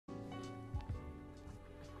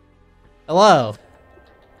Hello.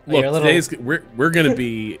 Look, we're gonna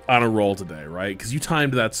be on a roll today, right? Because you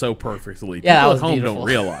timed that so perfectly. Yeah, People that was at home beautiful. don't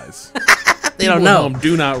realize. They don't People know. at home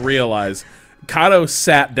do not realize. Cado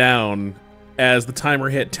sat down as the timer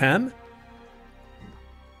hit 10.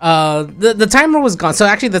 The timer was gone. So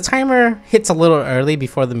actually, the timer hits a little early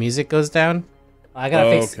before the music goes down. I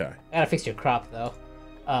gotta fix your crop though.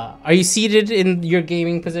 Are you seated in your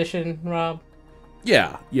gaming position, Rob?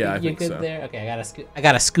 Yeah, I You're think good so. there. Okay, I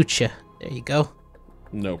gotta scoot you. There you go.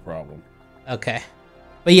 No problem. Okay,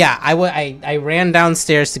 but yeah, I ran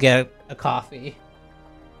downstairs to get a coffee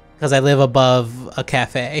because I live above a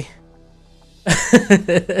cafe.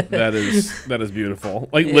 That is beautiful.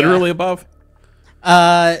 Like literally above.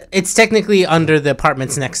 It's technically under the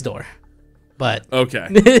apartments next door, but Okay.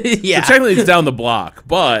 yeah, So technically it's down the block,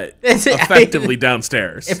 but effectively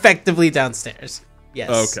downstairs. Effectively downstairs.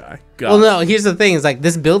 Yes. Okay. Well, no. Here's the thing: is like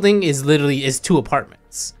this building is literally 2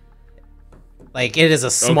 apartments. Like it is a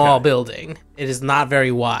small building. It is not very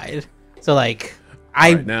wide. So like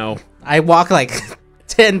now I walk like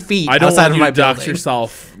 10 feet I don't outside want of you my to dox building.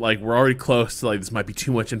 yourself. Like we're already close to like this might be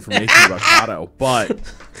too much information about Cado, but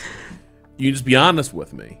you can just be honest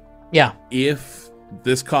with me. Yeah. If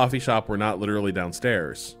this coffee shop were not literally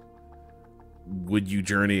downstairs, would you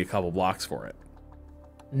journey a couple blocks for it?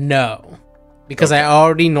 No, because I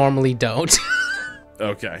already normally don't.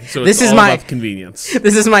 Okay, so This it's is all my about convenience.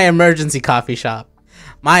 This is my emergency coffee shop.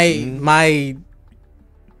 The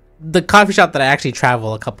coffee shop that I actually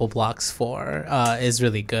travel a couple blocks for is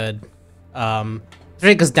really good.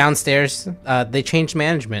 Because downstairs they changed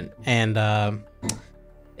management and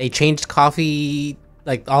they changed coffee,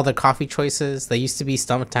 like all their coffee choices. They used to be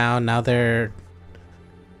Stumptown, now they're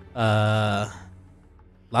La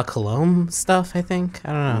Colombe stuff, I think.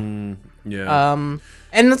 I don't know. Yeah.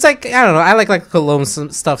 And it's like, I don't know, I like Colombe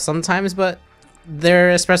stuff sometimes, but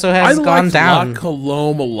their espresso has gone down. I like La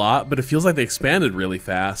Colombe a lot, but it feels like they expanded really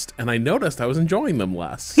fast, and I noticed I was enjoying them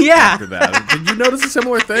less. Yeah. After that, did you notice a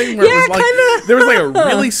similar thing? Where Yeah, it was like kinda. there was like a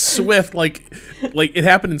really swift, like it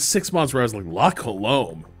happened in 6 months where I was like La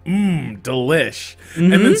Colombe, delish,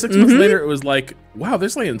 and then 6 months later it was like, wow,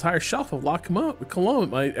 there's like an entire shelf of La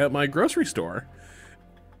Colombe at my grocery store.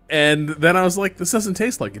 And then I was like, this doesn't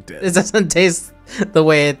taste like it did. It doesn't taste the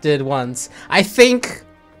way it did once. I think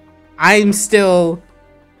I'm still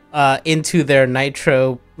into their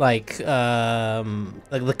nitro, like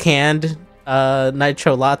the canned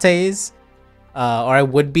nitro lattes, or I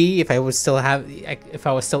would be if I was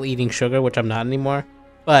still eating sugar, which I'm not anymore.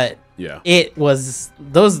 But yeah, it was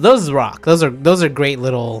those rock. Those are great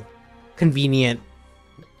little convenient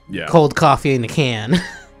cold coffee in a can.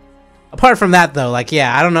 Apart from that, though, like,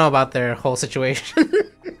 yeah, I don't know about their whole situation.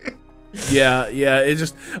 yeah, it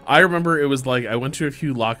just, I remember it was like, I went to a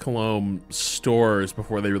few La Colombe stores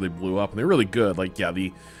before they really blew up, and they're really good. Like, yeah,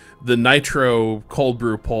 the nitro cold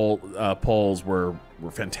brew polls were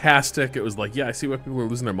fantastic. It was like, yeah, I see why people are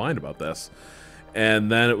losing their mind about this.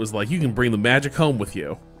 And then it was like, you can bring the magic home with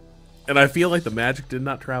you. And I feel like the magic did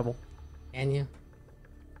not travel. Can you?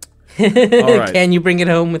 All right. Can you bring it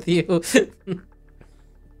home with you?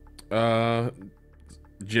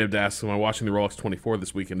 Jib asks, am I watching the Rolex 24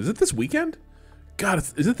 this weekend? Is it this weekend? God,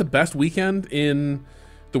 is it the best weekend in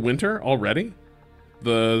the winter already?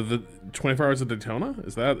 The 24 hours of Daytona?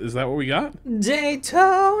 Is that what we got?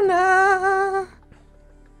 Daytona.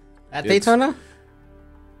 At Daytona?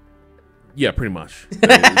 Yeah, pretty much.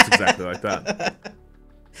 It's exactly like that.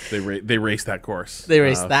 They race that course. They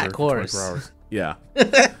race that for course. 24 hours. Yeah.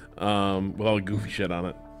 With all the goofy shit on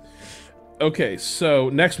it. Okay, so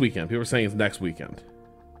next weekend. People are saying it's next weekend.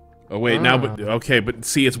 Oh wait, now, but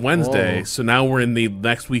see, it's Wednesday, Whoa. so now we're in the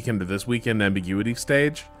next weekend to this weekend ambiguity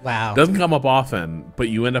stage. Wow. Doesn't come up often, but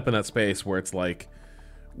you end up in that space where it's like,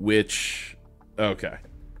 which, okay,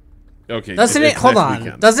 doesn't it? Hold on.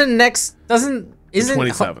 Weekend. Isn't the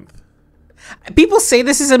 27th? People say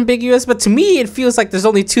this is ambiguous, but to me, it feels like there's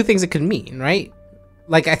only 2 things it could mean, right?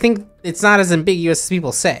 Like, I think it's not as ambiguous as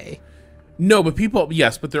people say. No, but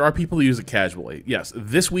but there are people who use it casually. Yes,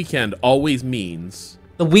 this weekend always means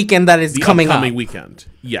the weekend that is coming up. upcoming weekend.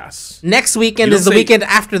 Yes. Next weekend is the weekend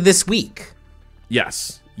after this week.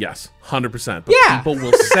 Yes, 100%. But yeah. People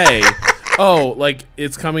will say, oh, like,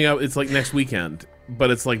 it's coming up, it's like next weekend. But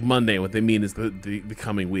it's like Monday. What they mean is the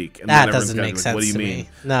coming week. And that doesn't make sense. What do you mean? Me.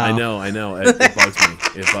 No, I know. It bugs me.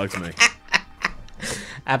 It bugs me.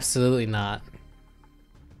 Absolutely not.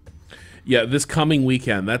 Yeah, this coming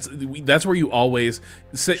weekend. That's where you always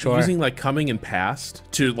using like coming and past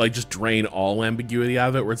to like just drain all ambiguity out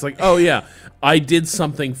of it. Where it's like, oh yeah, I did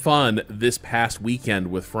something fun this past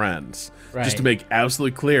weekend with friends, just to make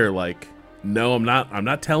absolutely clear, like, No, I'm not. I'm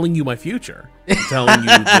not telling you my future. I'm telling you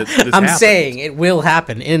that this I'm happened. saying it will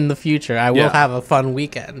happen in the future. I will have a fun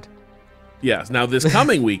weekend. Yes. Now, this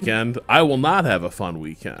coming weekend, I will not have a fun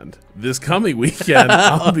weekend. This coming weekend,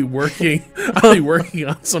 I'll be working. I'll be working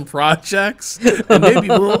on some projects and maybe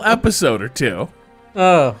a little episode or two.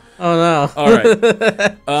 Oh no. All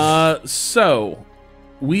right. So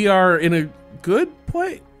we are in a good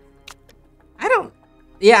place. I don't.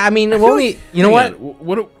 Yeah, I mean, we're only. You know what?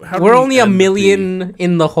 We're only a million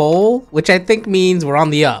in the hole, which I think means we're on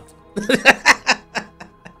the up.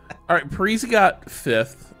 All right, Parisi got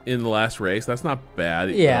 5th in the last race. That's not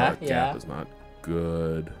bad. Yeah, Gap is not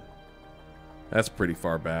good. That's pretty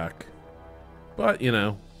far back, but you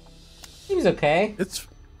know, seems okay. It's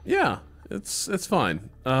fine.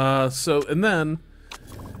 So and then,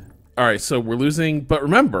 all right. So we're losing, but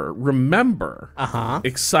remember.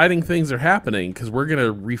 Exciting things are happening because we're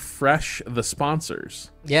gonna refresh the sponsors.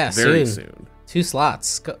 Yeah, very soon. 2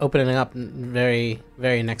 slots opening up very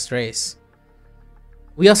next race.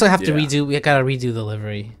 We also have to redo. We gotta redo the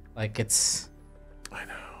livery. Like it's. I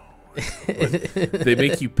know. They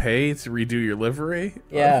make you pay to redo your livery.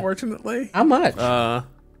 Yeah. Unfortunately. How much?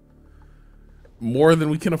 More than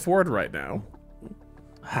we can afford right now.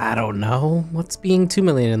 I don't know. What's being 2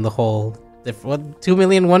 million in the hole? What 2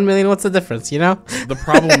 million, 1 million? What's the difference? You know. The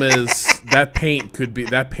problem is that paint could be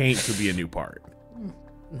a new part.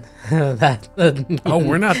 Oh,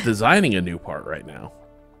 we're not designing a new part right now.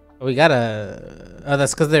 We gotta. Oh,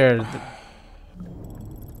 that's because they're.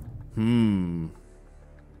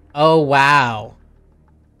 Oh wow.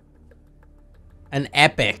 An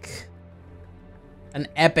epic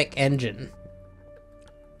engine.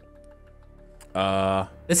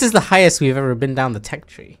 This is the highest we've ever been down the tech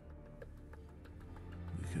tree.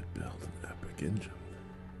 We could build an epic engine.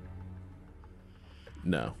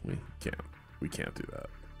 No, we can't. We can't do that.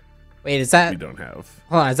 Wait, is that? We don't have.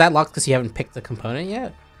 Hold on, is that locked because you haven't picked the component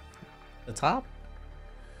yet? The top?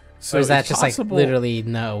 So or is that just possible, like literally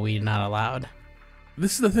no, we're not allowed?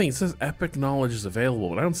 This is the thing. It says epic knowledge is available,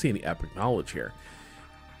 but I don't see any epic knowledge here.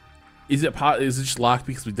 Is it just locked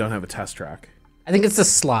because we don't have a test track? I think it's the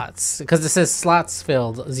slots because it says slots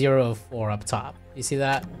filled 0 of 4 up top. You see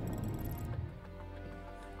that?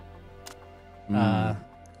 So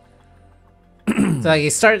like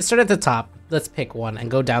you start at the top. Let's pick one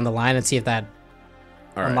and go down the line and see if that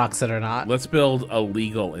unlocks it or not. Let's build a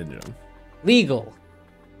legal engine. Legal.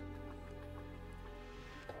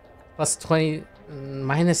 Plus 20,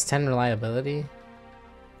 minus 10 reliability.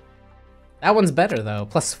 That one's better though.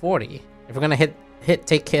 Plus 40. If we're gonna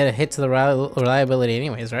take a hit to the reliability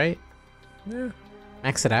anyways, right? Yeah.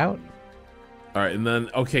 Max it out. All right, and then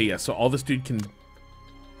so all this dude can.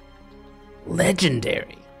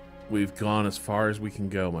 Legendary. We've gone as far as we can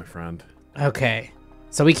go, my friend. Okay,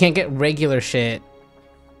 so we can't get regular shit.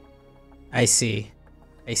 I see.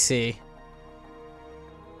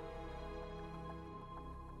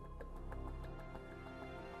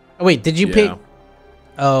 Oh wait, did you pick?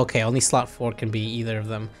 Oh, okay, only slot 4 can be either of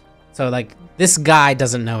them. So like this guy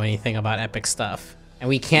doesn't know anything about epic stuff, and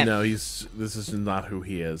we can't. No, this is not who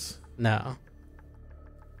he is. No.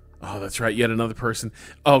 Oh, that's right. Yet another person.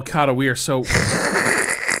 Oh, Cado, we are so.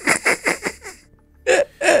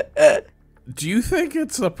 Do you think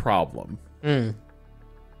it's a problem that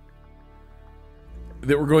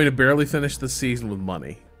we're going to barely finish the season with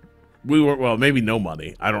money? Maybe no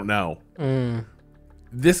money. I don't know.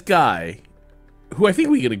 This guy, who I think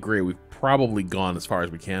we can agree we've probably gone as far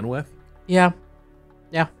as we can with. Yeah.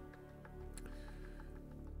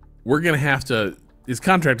 We're gonna have to. His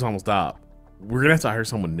contract's almost up. We're gonna have to hire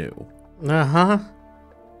someone new. And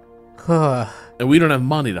we don't have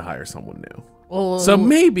money to hire someone new. So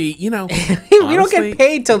maybe, we honestly, don't get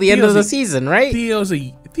paid till the end of the season, right? Theo's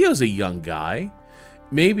a young guy.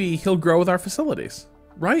 Maybe he'll grow with our facilities,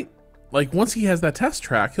 right? Like once he has that test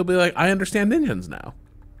track, he'll be like, I understand engines now.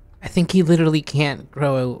 I think he literally can't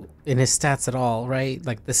grow in his stats at all, right?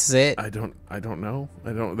 Like this is it. I don't know.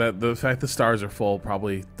 That the fact the stars are full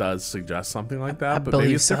probably does suggest something like that, but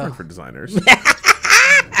maybe it's different for designers.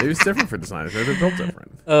 Maybe it's different for designers. They're built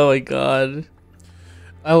different. Oh my god.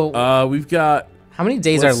 Oh, we've got. How many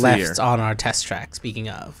days are left on our test track? Speaking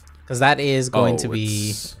of, because that is going to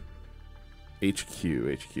be HQ.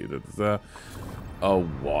 That's a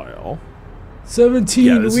while.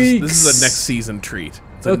 17 weeks. This is a next season treat.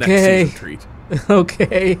 It's a next season treat.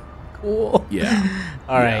 Okay. Cool. Yeah.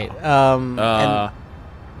 All right. And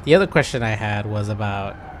the other question I had was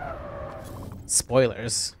about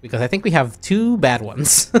spoilers because I think we have 2 bad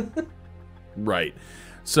ones. Right.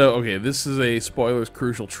 So, this is a spoilers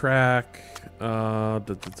crucial track.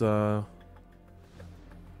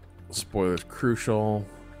 Spoilers crucial.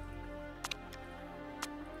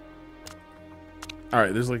 All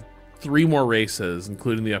right, there's like 3 more races,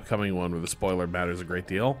 including the upcoming one where the spoiler matters a great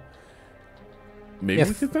deal. Maybe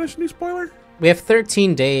we can finish a new spoiler? We have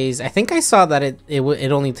 13 days. I think I saw that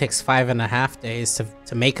it only takes 5.5 days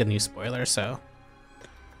to make a new spoiler, so...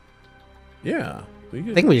 Yeah.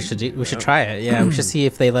 I think we should try it. Yeah, we should see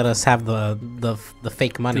if they let us have the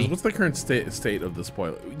fake money. What's the current state of the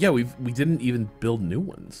spoiler? Yeah, we didn't even build new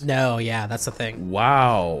ones. No, yeah, that's the thing.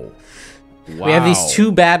 Wow. We have these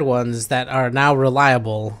 2 bad ones that are now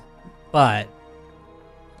reliable, but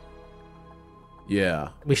yeah,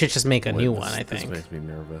 we should just make a new one. I think this makes me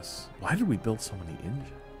nervous. Why did we build so many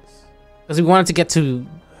engines? Because we wanted to get to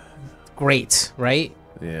great, right?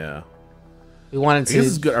 Yeah. We wanted to. This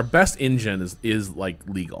is good. Our best engine is like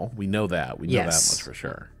legal. We know that. We know that much for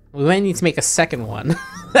sure. We might need to make a second one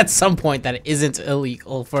at some point that isn't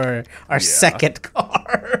illegal for our second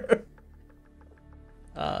car.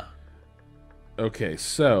 Okay,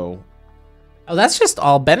 so. Oh, that's just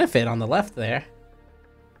all benefit on the left there.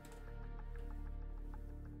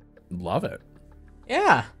 Love it.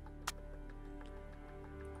 Yeah.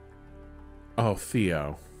 Oh,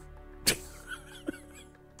 Theo.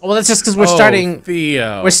 Well, that's just because we're starting.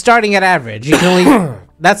 Theo. We're starting at average. You can only.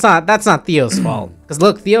 That's not Theo's fault. Because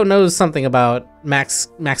look, Theo knows something about max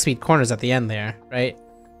speed corners at the end there, right?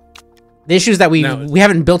 The issue is that we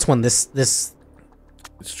haven't built one this.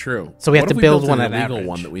 It's true. So we have to build one at average.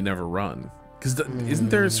 One that we never run. Because isn't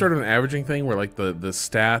there sort of an averaging thing where like the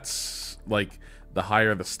stats, like the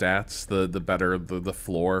higher the stats, the better the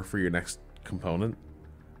floor for your next component?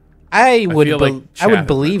 I would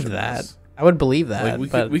believe that. I would believe that.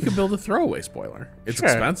 Like we could build a throwaway spoiler. It's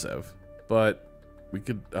expensive, but we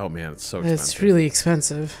could. Oh man, it's so expensive. It's really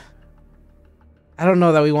expensive. I don't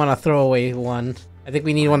know that we want to throw away one. I think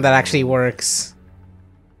we need one that actually works.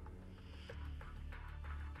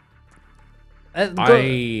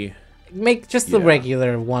 Make just the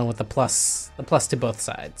regular one with the plus to both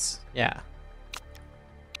sides. Yeah.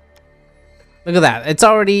 Look at that. It's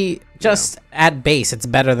already just at base. It's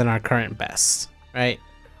better than our current best, right?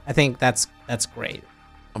 I think that's great.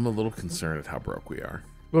 I'm a little concerned at how broke we are.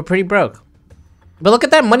 We're pretty broke. But look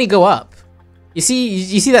at that money go up. You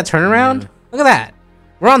see that turnaround? Yeah. Look at that.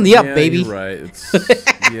 We're on the up, baby. You're right. It's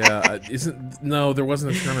there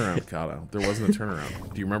wasn't a turnaround, Cado. There wasn't a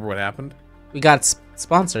turnaround. Do you remember what happened? We got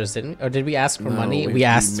sponsors, didn't we? Or did we ask for money? We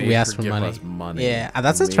asked for money. Yeah,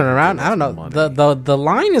 that's a turnaround. I don't know. The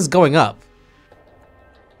line is going up.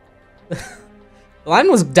 The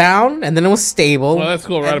line was down, and then it was stable. Well, that's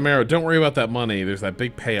cool, Radamero. Don't worry about that money. There's that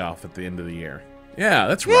big payoff at the end of the year. Yeah,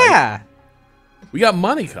 that's right. Yeah. We got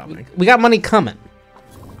money coming. We got money coming.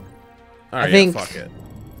 All right, I think, fuck it.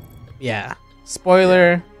 Yeah.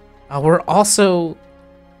 Spoiler. Yeah. We're also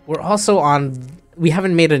on... We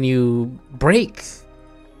haven't made a new break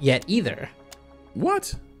yet, either.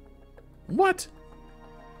 What?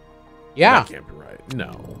 Yeah. That can't be right.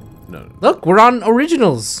 No. Look, we're on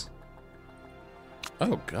originals.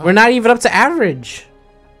 Oh, God. We're not even up to average.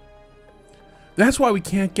 That's why we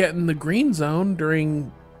can't get in the green zone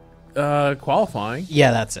during qualifying.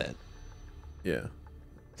 Yeah, that's it. Yeah.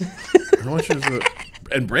 How much is it?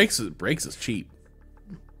 And brakes is cheap.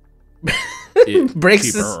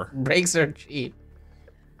 Brakes are cheap.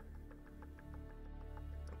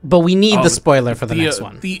 But we need the spoiler for the next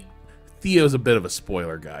one. Theo's a bit of a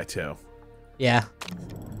spoiler guy, too. Yeah.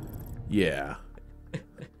 Yeah.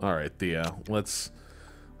 All right, Theo.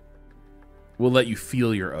 We'll let you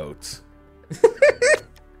feel your oats.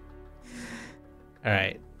 All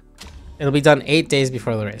right. It'll be done 8 days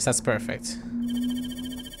before the race. That's perfect.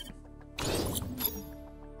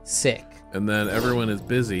 Sick. And then everyone is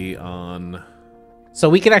busy on... So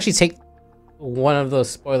we can actually take one of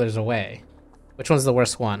those spoilers away. Which one's the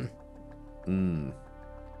worst one?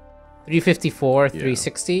 354,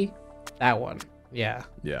 360? That one. Yeah.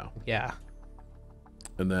 Yeah. Yeah.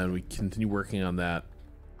 And then we continue working on that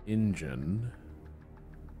engine.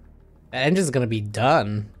 That engine's gonna be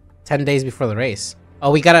done 10 days before the race. Oh,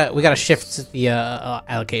 we gotta shift the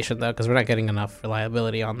allocation though, because we're not getting enough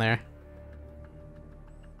reliability on there.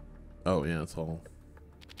 Oh yeah, it's all.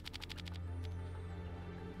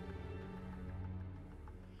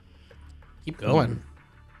 Keep going.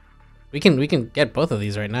 We can get both of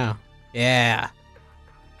these right now. Yeah.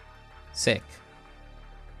 Sick.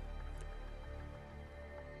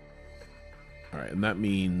 All right, and that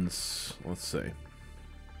means, let's see.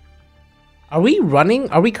 Are we running?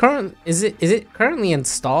 Are we current? Is it currently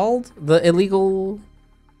installed? The illegal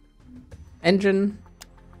engine.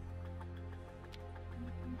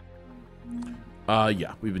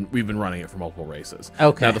 Yeah, we've been running it for multiple races.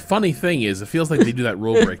 Okay. Now the funny thing is, it feels like they do that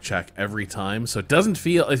rule break check every time, so it doesn't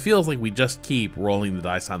feel. It feels like we just keep rolling the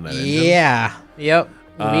dice on that engine. Yeah. Yep.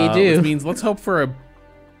 We do. Which means let's hope for a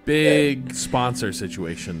big sponsor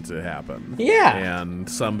situation to happen. Yeah. And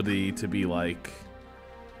somebody to be like,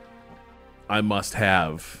 I must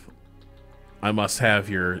have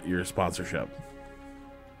your sponsorship.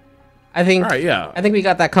 I think. All right. Yeah. I think we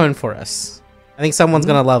got that coming for us. I think someone's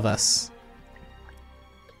gonna love us.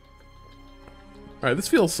 All right, this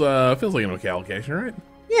feels like an okay allocation, right?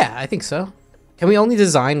 Yeah, I think so. Can we only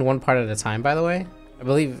design one part at a time, by the way? I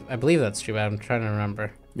believe that's true, but I'm trying to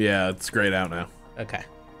remember. Yeah, it's grayed out now. Okay.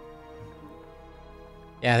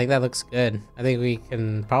 Yeah, I think that looks good. I think we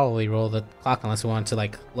can probably roll the clock unless we want to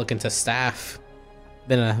like look into staff.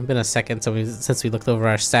 Been a second since we looked over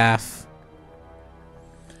our staff.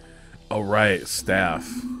 Oh right, staff.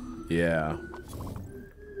 Yeah.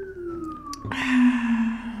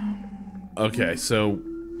 Okay, so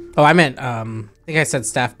Oh, I meant I think I said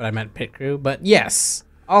staff, but I meant pit crew. But yes,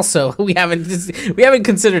 also we haven't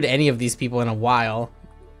considered any of these people in a while.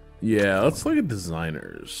 yeah, let's look at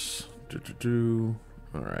designers.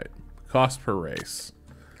 All right, cost per race.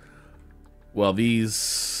 Well,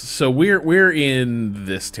 so we're in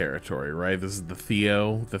this territory, right? This is the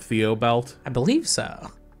Theo belt. I believe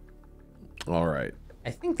so. All right.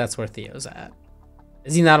 I think that's where Theo's at.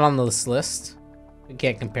 Is he not on this list? We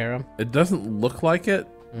can't compare him. It doesn't look like it.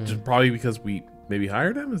 Just probably because we maybe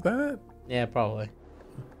hired him. Is that it? Yeah, probably.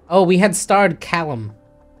 Oh, we had starred Callum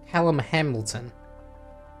Hamilton.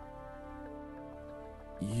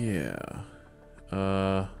 Yeah.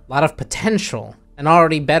 A lot of potential and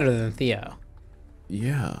already better than Theo.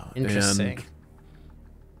 Yeah. Interesting. And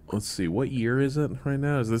let's see. What year is it right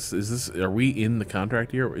now? Is this? Are we in the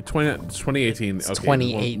contract year? 2018. It's okay,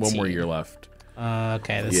 2018. One more year left.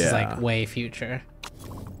 Okay, this is like way future.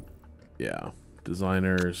 Yeah.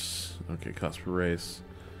 Designers. Okay, cost per race.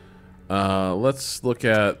 Let's look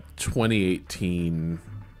at 2018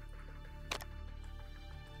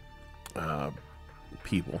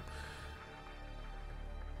 people.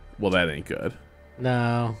 Well, that ain't good.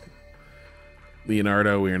 No.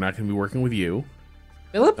 Leonardo, we are not going to be working with you.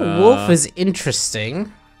 Philip Wolf is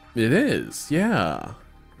interesting. It is, yeah.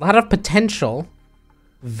 A lot of potential.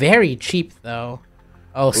 Very cheap, though.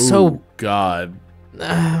 Oh, Ooh, so... God.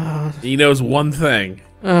 He knows one thing,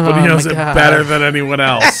 but he knows it better than anyone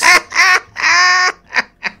else.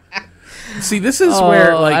 See, this is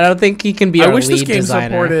where, like... I don't think he can be our wish lead this game designer.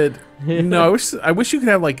 supported... No, I wish you could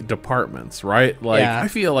have, like, departments, right? Like, Yeah. I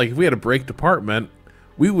feel like if we had a break department,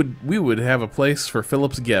 we would have a place for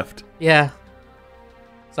Philip's gift. Yeah.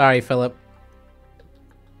 Sorry, Philip.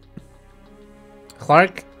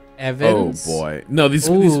 Clark Evans. Oh boy, no! These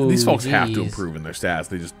folks have to improve in their stats.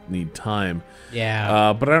 They just need time.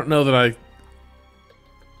 Yeah. But I don't know that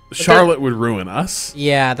Charlotte would ruin us.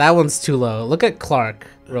 Yeah, that one's too low. Look at Clark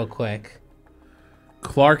real quick.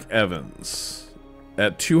 Clark Evans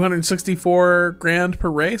at 264 grand per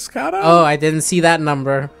race, Cado? Oh, I didn't see that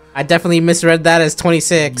number. I definitely misread that as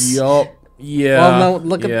 26. Yup. Yeah. Well, no,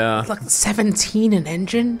 look at 17 an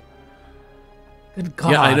engine. Good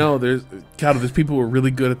God. Yeah, I know. There's people who are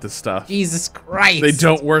really good at this stuff. Jesus Christ. They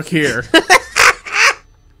don't work here.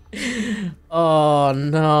 Oh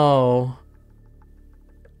no.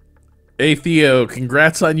 Hey Theo,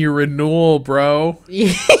 congrats on your renewal, bro.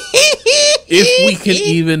 If we can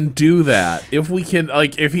even do that. If we can,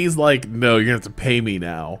 like, if he's like, no, you're gonna have to pay me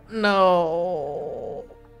now. No.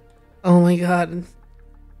 Oh my God.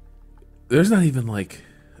 There's not even like,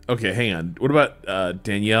 okay, hang on. What about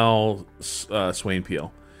Danielle Swain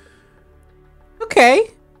Peel? Okay.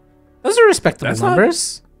 Those are respectable That's not-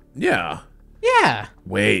 numbers. Yeah. Yeah.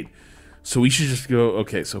 Wait. So we should just go.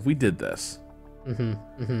 Okay, so if we did this,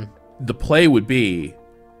 the play would be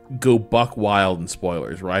go buck wild in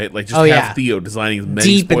spoilers, right? Like just have Theo designing as many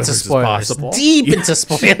deep spoilers into as spoilers. possible. Deep into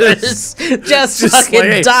spoilers. Just fucking like,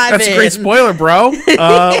 hey, dive that's in. a great spoiler, bro.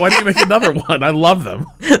 Why don't you make another one? I love them.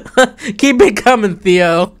 Keep it coming,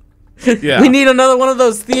 Theo. Yeah. We need another one of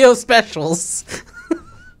those Theo specials.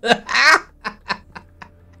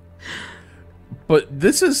 But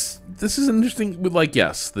this is interesting. With like,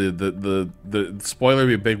 yes, the spoiler would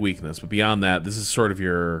be a big weakness, but beyond that, this is sort of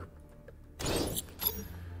your.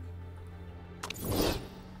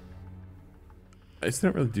 I just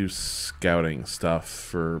don't really do scouting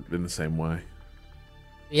stuff in the same way.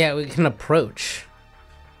 Yeah, we can approach.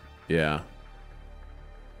 Yeah.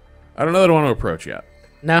 I don't know that I want to approach yet.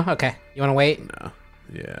 No? Okay. You want to wait? No.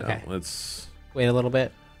 Yeah. Okay. Let's. Wait a little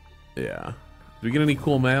bit. Yeah. Do we get any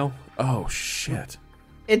cool mail? Oh shit.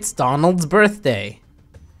 It's Donald's birthday.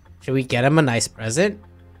 Should we get him a nice present?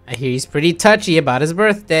 I hear he's pretty touchy about his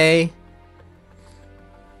birthday.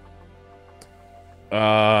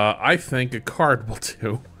 I think a card will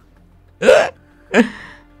do.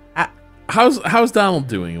 How's Donald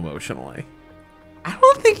doing emotionally? I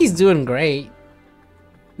don't think he's doing great.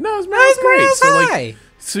 No, his morale's great. High.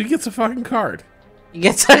 So he gets a fucking card. He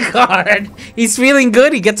gets a card. He's feeling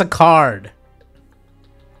good. He gets a card.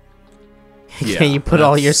 Yeah, Can you put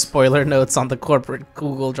all your spoiler notes on the corporate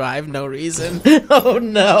Google Drive? No reason. Oh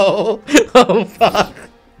no. Oh fuck.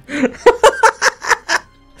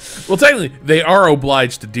 Well, technically, they are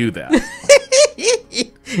obliged to do that.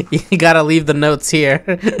 You gotta leave the notes here.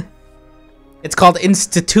 It's called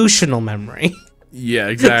institutional memory. Yeah,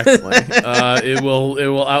 exactly. It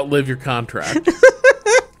will outlive your contract.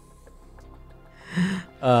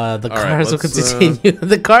 The cards will continue.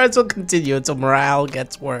 The cards will continue until morale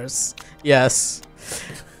gets worse. Yes.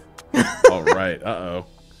 All right. Uh-oh.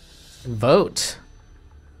 Vote.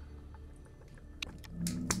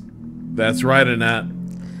 That's right, Annette.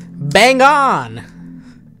 Bang on.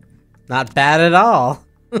 Not bad at all.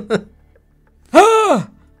 I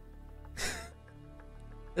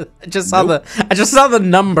just saw the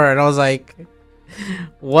number and I was like,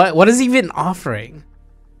 what is he even offering?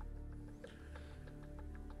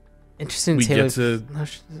 Interesting. We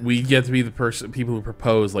get to be the people who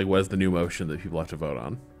propose like what is the new motion that people have to vote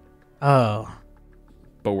on. Oh.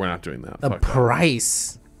 But we're not doing that. The Fuck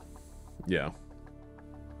price. that. Yeah.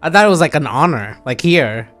 I thought it was like an honor. Like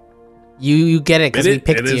here. You get it because we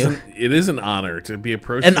picked you. It is an honor to be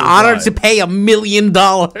approached. An honor to pay $1 million.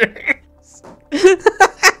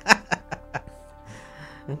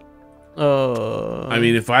 Oh. I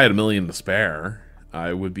mean, if I had $1 million to spare,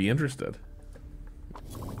 I would be interested.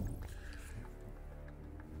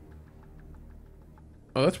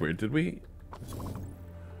 Oh, that's weird. Did we?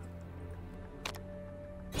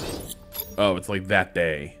 Oh, it's like that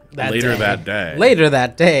day. Later that day. Later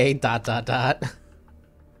that day. ...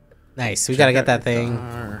 Nice. We gotta get that thing.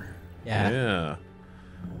 Yeah.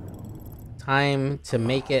 Time to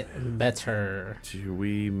make it better. Do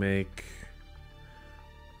we make...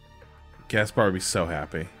 Gaspar would be so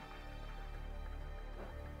happy.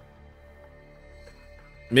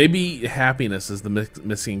 Maybe happiness is the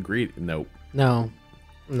missing ingredient. Nope. No.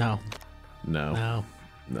 No. No. No.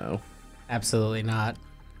 No. Absolutely not.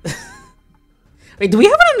 Wait, do we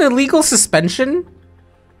have an illegal suspension?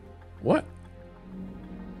 What?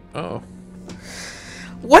 Oh.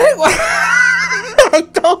 What? I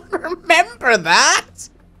don't remember that.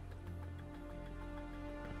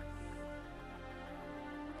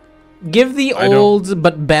 Give the old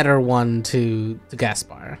but better one to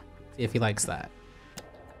Gaspar. See if he likes that.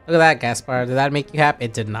 Look at that, Gaspar. Did that make you happy?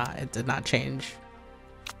 It did not. It did not change.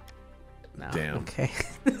 No. Damn. Okay.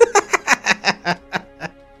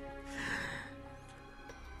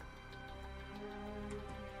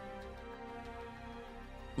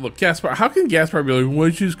 Look, Gaspar, how can Gaspar be like, why don't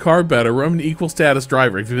you choose car better? I'm an equal status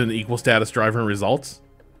driver. Have you been an equal status driver in results?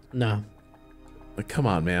 No. Like, come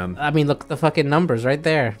on, man. I mean, look at the fucking numbers right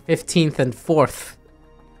there. 15th and 4th.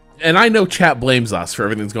 And I know chat blames us for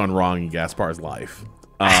everything that's gone wrong in Gaspar's life.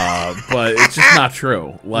 But it's just not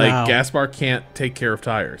true. Like, No. Gaspar can't take care of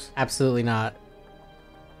tires. Absolutely not.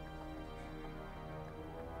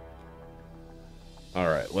 All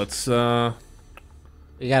right, let's... We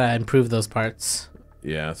gotta improve those parts.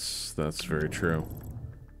 Yes, that's very true.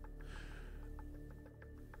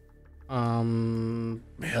 Man,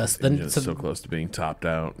 It's so close to being topped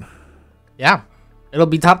out. Yeah. It'll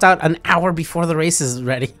be topped out an hour before the race is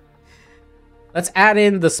ready. Let's add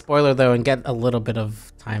in the spoiler, though, and get a little bit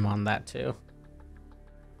of time on that, too.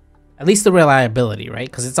 At least the reliability, right?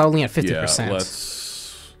 Because it's only at 50%.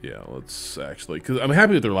 Let's actually... Because I'm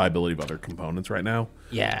happy with the reliability of other components right now.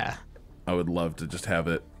 Yeah. I would love to just have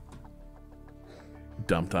it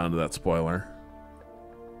dumped onto that spoiler.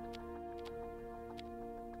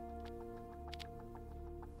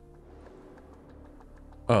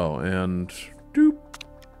 Oh, and... Doop.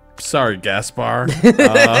 Sorry, Gaspar.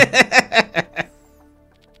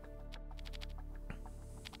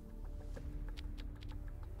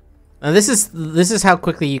 Now this is how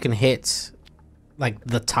quickly you can hit like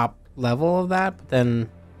the top level of that, but then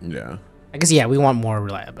Yeah. I guess we want more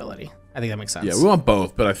reliability. I think that makes sense. Yeah, we want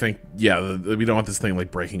both, but I think we don't want this thing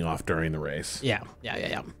like breaking off during the race. Yeah.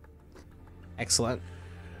 Excellent.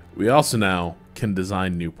 We also now can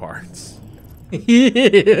design new parts.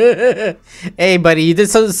 Hey buddy, you did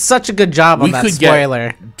such a good job on that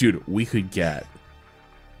spoiler.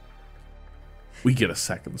 We get a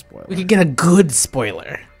second spoiler. We could get a good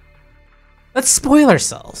spoiler. Let's spoil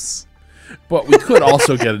ourselves. But we could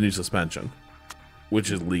also get a new suspension. which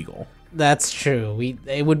is legal. That's true.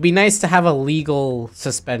 It would be nice to have a legal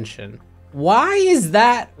suspension. Why is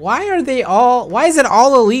that? Why is it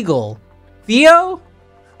all illegal? Theo?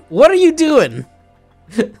 What are you doing?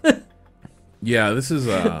 Yeah, this is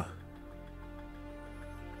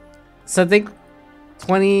So I think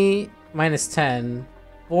 20 minus 10,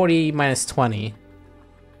 40 minus 20.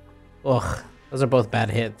 Ugh, those are both bad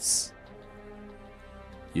hits.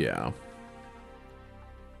 Yeah.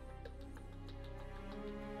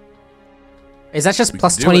 Is that just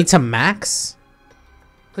plus 20 to max?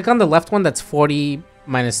 Click on the left one that's 40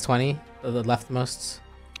 minus 20, the leftmost.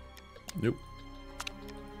 Nope.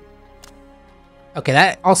 Okay,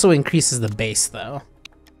 that also increases the base though.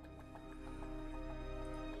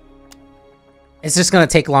 It's just gonna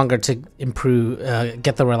take longer to improve,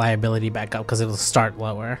 get the reliability back up because it'll start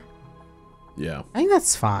lower. Yeah. I think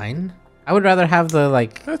that's fine. I would rather have the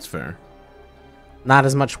like. That's fair. Not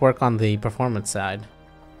as much work on the performance side.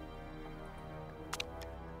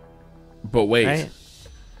 But wait, right?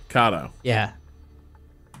 Cado. Yeah.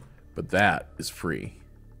 But that is free.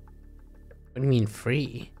 What do you mean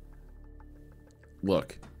free?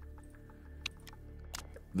 Look.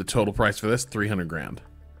 The total price for this, 300 grand.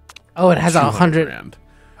 Oh, it has 100 grand.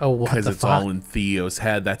 Oh, what the fuck? Because it's all in Theo's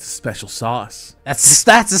head. That's a special sauce. That's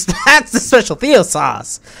the special Theo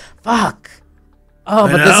sauce. Fuck. Oh,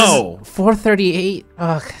 but this is 438.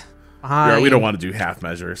 Ugh. Yeah, we don't want to do half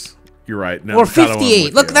measures. You're right. No,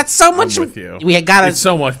 458. Look, that's so much. I'm with you. We gotta. It's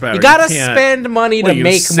so much better. You gotta spend money to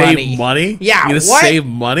make save money. Yeah. You gonna save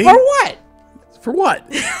money for what? For what?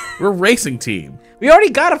 We're a racing team. We already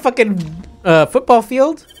got a fucking football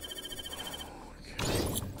field.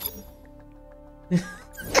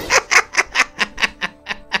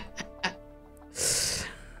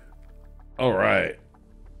 All right.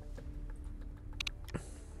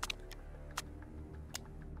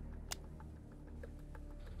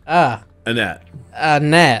 Annette.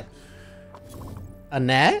 Annette.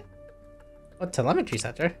 Annette? What telemetry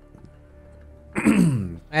center?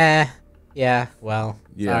 Yeah, well,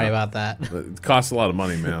 sorry about that. It costs a lot of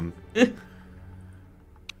money, man.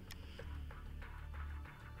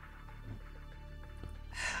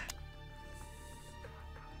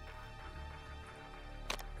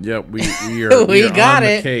 Yep, we are. We got on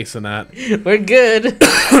it. The case in that. We're good.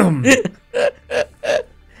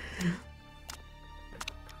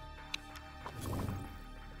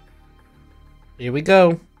 Here we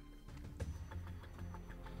go.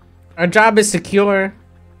 Our job is secure,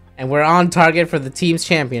 and we're on target for the team's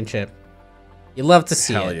championship. You love to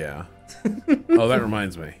see it. Hell yeah. Oh, that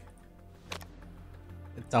reminds me.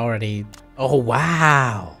 It's already. Oh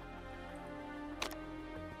wow.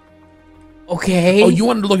 Okay. Oh, you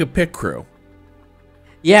wanted to look at pit crew?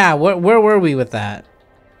 Yeah. Where were we with that?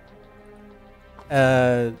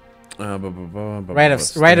 Right of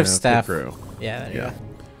staff. Crew. Yeah. There you go.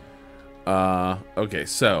 Okay,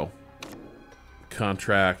 so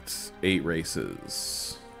contract 8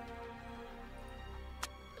 races.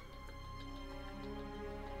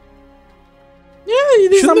 Yeah,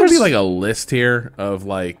 these Shouldn't numbers there be like a list here of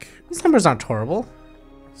like these numbers aren't horrible.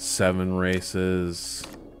 7 races?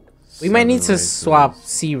 We might need to swap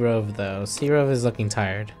C Rove though. C Rove is looking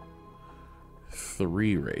tired.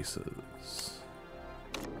 3 races.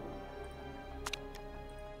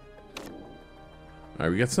 All right,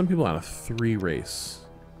 we got some people on a 3 race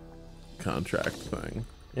contract thing.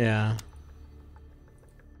 Yeah.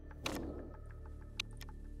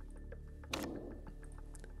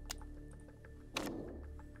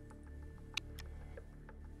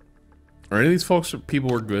 Are any of these folks people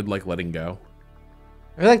were good like letting go?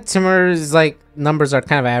 I feel like Timmer's like numbers are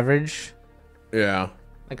kind of average. Yeah.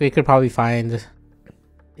 Like we could probably find.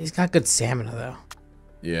 He's got good stamina though.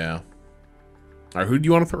 Yeah. All right, who do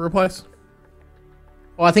you want to replace?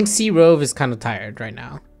 Well, I think C Rove is kind of tired right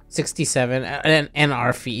now. 67 and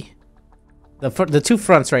Arfie. The two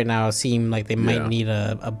fronts right now seem like they might need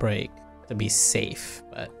a break to be safe,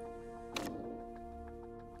 but.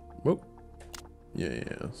 Whoop. Yeah.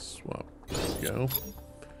 Swap. Go.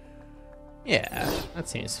 Yeah, that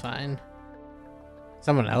seems fine.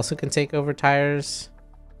 Someone else who can take over tires.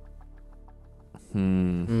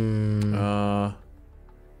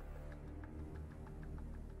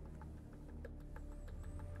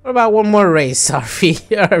 What about one more race, Arfie?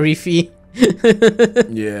 Yeah.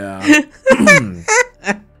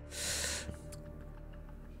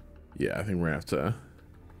 Yeah, I think we're gonna have to.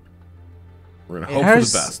 We're gonna hope for the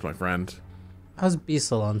best, my friend. How's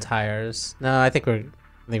Beasel on tires? No, I think we're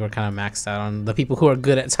kind of maxed out on the people who are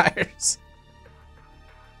good at tires.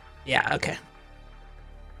 Yeah. Okay.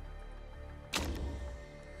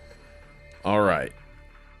 All right.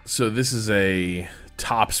 So this is a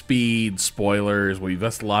top speed, spoilers. We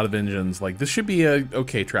invest a lot of engines. Like, this should be a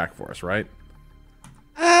okay track for us, right?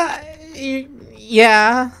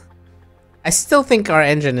 Yeah. I still think our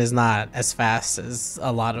engine is not as fast as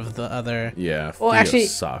a lot of the other. Yeah. Well, Theo actually,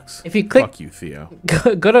 sucks. if you click, Fuck you, Theo.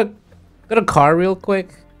 go to car real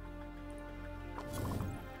quick.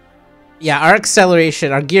 Yeah, our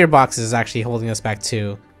acceleration, our gearbox is actually holding us back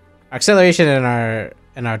too. Our acceleration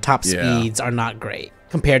and our top speeds are not great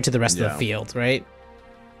compared to the rest of the field, right?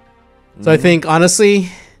 So I think honestly,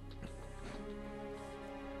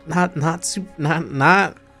 not super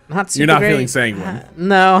You're not great. feeling sanguine.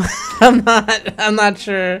 No, I'm not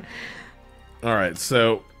sure. All right,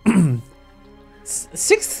 so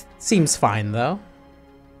 6th seems fine though.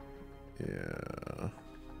 yeah.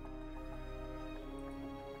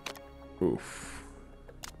 Oof.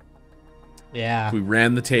 Yeah. If we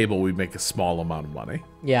ran the table, we'd make a small amount of money.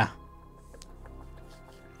 Yeah.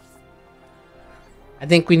 I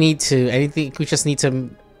think we just need to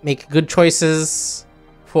make good choices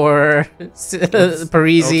for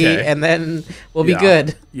Parisi, and then we'll be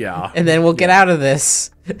good. Yeah. And then we'll get out of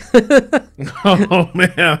this. Oh,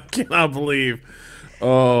 man. I cannot believe.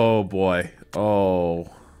 Oh, boy. Oh.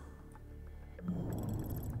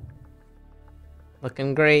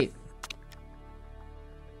 Looking great.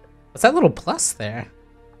 What's that little plus there?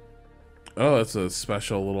 Oh, it's a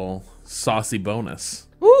special little saucy bonus.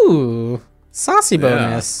 Ooh. Saucy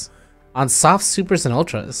bonus. On soft supers and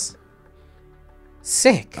ultras.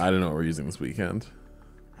 Sick. I don't know what we're using this weekend.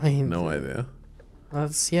 I mean, No idea.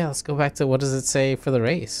 let's go back to what does it say for the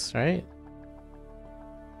race, right?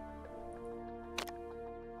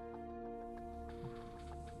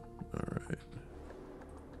 All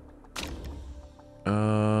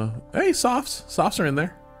right. Hey, softs. Softs are in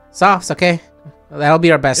there. Softs, okay. That'll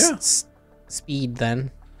be our best speed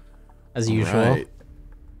then, as usual. Right.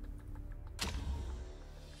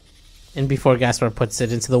 And before Gaspar puts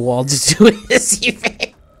it into the wall to do his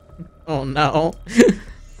evade. Oh no.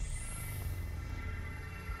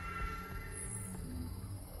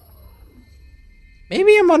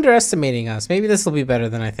 Maybe I'm underestimating us. Maybe this will be better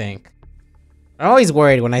than I think. I'm always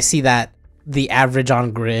worried when I see that the average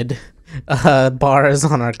on grid bars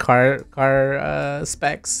on our car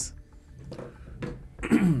specs.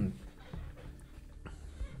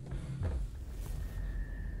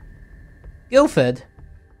 Guildford.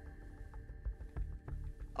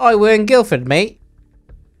 Oh, we're in Guildford, mate.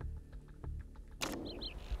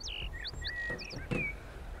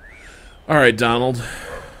 All right, Donald.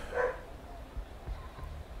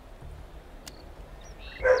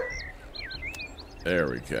 There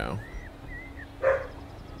we go.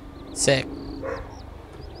 Sick.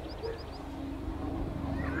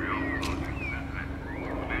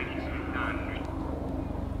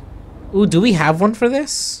 Ooh, do we have one for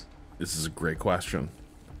this? This is a great question.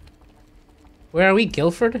 Where are we,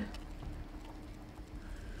 Guildford?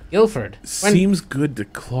 Guildford. Seems good to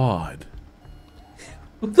Claude.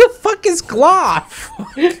 Who the fuck is Claude?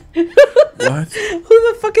 What? Who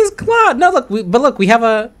the fuck is Claude? No, look, we have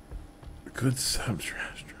a Good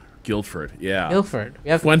Guildford, yeah. Guildford.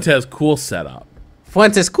 We have Fuentes, cool setup.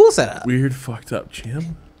 Fuentes, cool setup. Weird, fucked up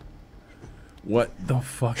Jim. What the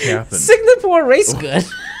fuck happened? Singapore race good.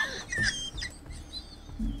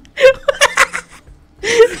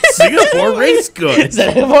 Singapore race good.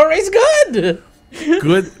 Singapore race good.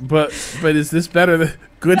 Good, but is this better than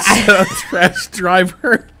good setup trash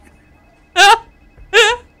driver?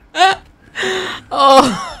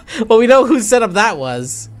 Oh, well, we know whose setup that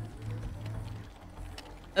was.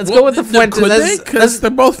 Let's go with the Fuentes. Because they're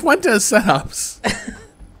both Fuentes setups.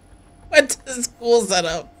 Fuentes cool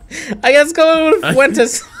setup. I guess go with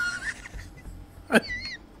Fuentes. I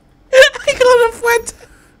go to Fuentes.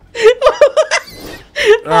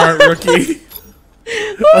 All right, rookie.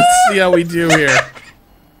 Let's see how we do here.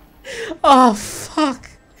 Oh fuck.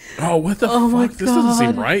 Oh, what the fuck? This doesn't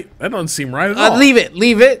seem right. That doesn't seem right at all. Leave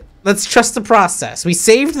it. Let's trust the process. We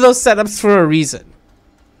saved those setups for a reason.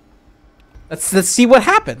 Let's see what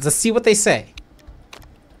happens. Let's see what they say.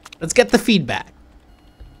 Let's get the feedback.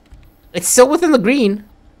 It's still within the green.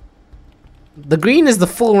 The green is the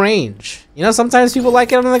full range. You know, sometimes people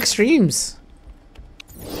like it on the extremes.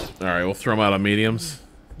 All right, we'll throw them out on mediums.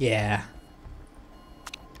 Yeah.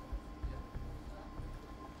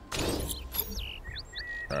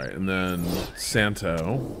 All right, and then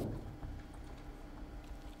Santo.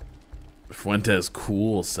 Fuentes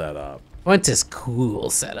cool setup. Fuentes cool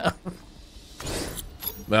setup.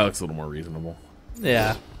 That looks a little more reasonable.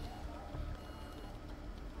 Yeah.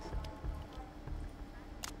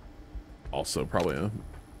 Also, probably a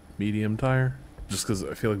medium tire. just because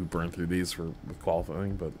I feel like we burned through these with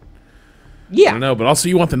qualifying, but Yeah. I don't know. But also,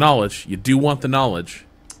 you want the knowledge. You do want the knowledge.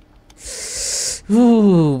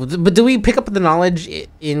 Ooh, but do we pick up the knowledge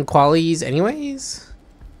in qualies anyways?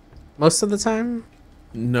 Most of the time.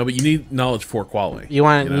 No, but you need knowledge for quality. You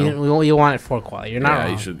want you know? you want it for quality. You're not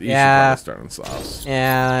wrong. You should probably start on softs.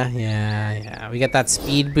 Yeah. We get that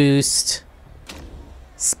speed boost.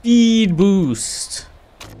 Speed boost.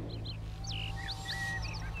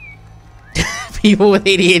 People with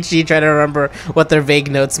ADHD try to remember what their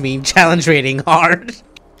vague notes mean. Challenge rating hard.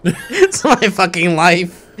 It's my fucking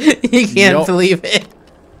life. You can't believe it.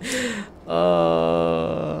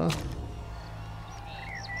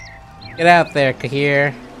 Get out there,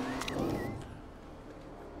 Kahir.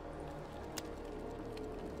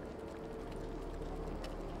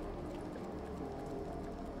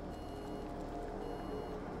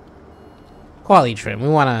 Quality trim. We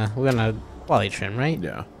wanna quality trim, right?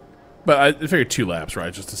 Yeah. But I figured 2 laps,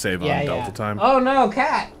 right? Just to save on delta time. Oh no,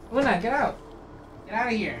 cat! Una, get out! Get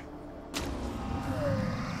out of here!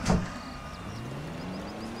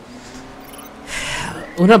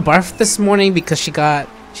 Una barfed this morning because she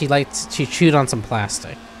chewed on some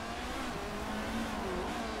plastic.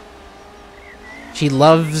 She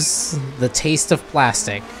loves the taste of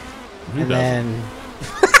plastic. Who doesn't? Then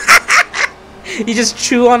you just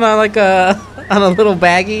chew on a little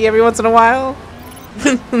baggie every once in a while.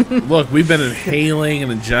 Look, we've been inhaling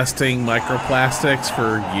and ingesting microplastics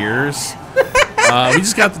for years. We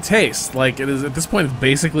just got the taste. Like, it is at this point, it's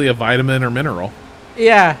basically a vitamin or mineral.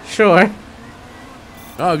 Yeah, sure.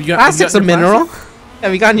 Oh, you got plastic's a mineral. Plastic?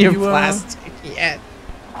 Have you gotten your plastic yet?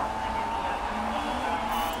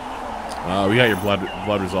 We got your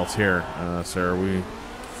blood results here, Sarah.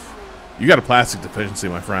 You got a plastic deficiency,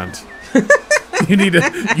 my friend. you need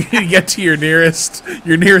to get to your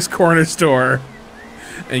nearest corner store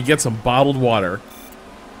and get some bottled water.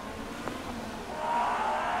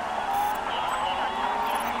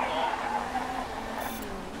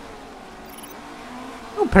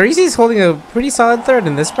 Oh, Parisi's holding a pretty solid third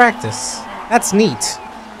in this practice. That's neat.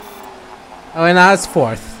 Oh, and now it's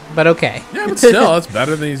 4th, but okay. Yeah, but still, that's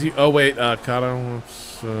better than easy. Oh wait, Cado,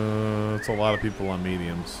 it's a lot of people on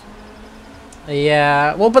mediums.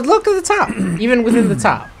 Yeah, well, but look at the top, even within the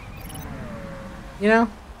top. You know?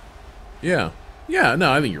 Yeah. Yeah,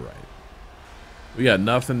 no, I think you're right. We got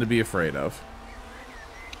nothing to be afraid of.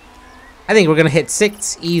 I think we're going to hit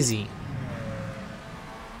 6 easy.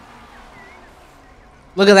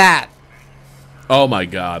 Look at that. Oh my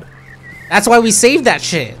god. That's why we saved that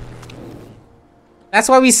shit. That's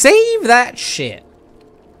why we saved that shit.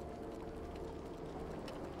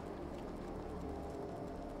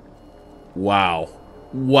 Wow.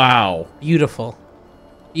 Wow. Beautiful.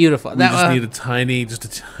 Beautiful. We just need just a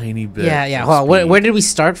tiny bit. Yeah. Hold on. Where did we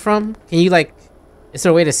start from? Can you is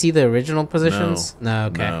there a way to see the original positions? No.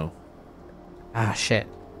 Okay. No. Ah, shit.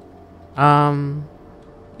 Yeah,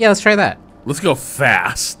 let's try that. Let's go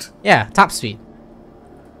fast. Yeah, top speed.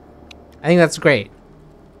 I think that's great.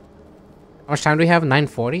 How much time do we have?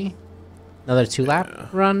 9:40. Another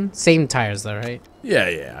 2-lap run. Same tires though, right? Yeah,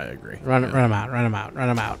 I agree. Run them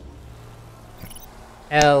out.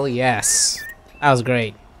 Hell yes. That was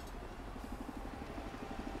great.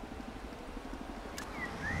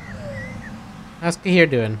 How's Kahir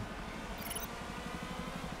doing?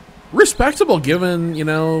 Respectable, given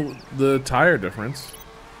the tire difference.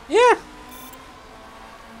 Yeah.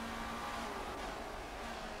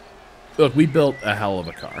 Look, we built a hell of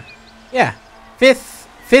a car. Yeah.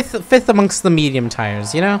 Fifth amongst the medium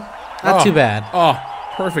tires. Not too bad. Oh,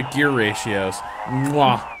 perfect gear ratios.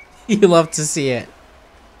 Mwah. You love to see it.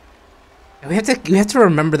 And we have to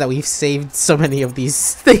remember that we've saved so many of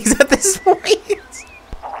these things at this point.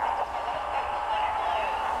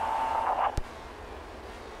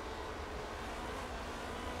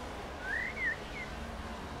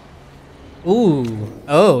 Ooh.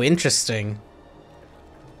 Oh, interesting.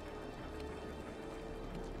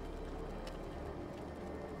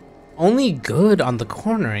 Only good on the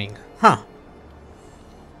cornering. Huh.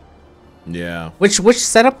 Yeah. Which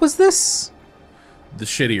setup was this? The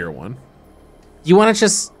shittier one. You want to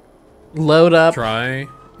just load up? Try.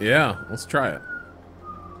 Yeah, let's try it.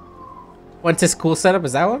 Want this cool setup?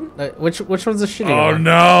 Is that one? Which one's the shittier one? Oh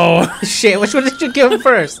no! Shit, which one did you give him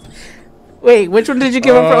first? Wait, which one did you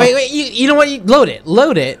give him first? Wait, you know what? You load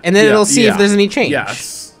it, and then it'll see if there's any change.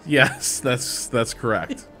 Yes, that's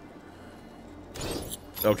correct.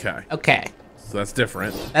 Okay. So that's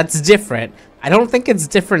different. That's different. I don't think it's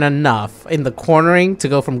different enough in the cornering to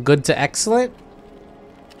go from good to excellent.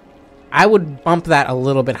 I would bump that a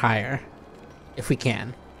little bit higher, if we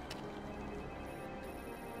can.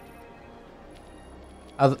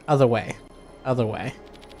 Other way. Other way.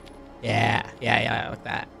 Yeah, like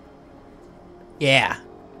that. Yeah.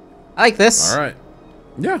 I like this. All right.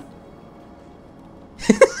 Yeah.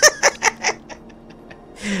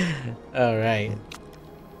 All right.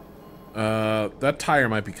 That tire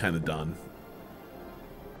might be kind of done.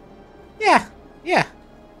 Yeah.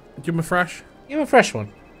 Give him a fresh. Give him a fresh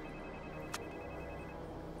one.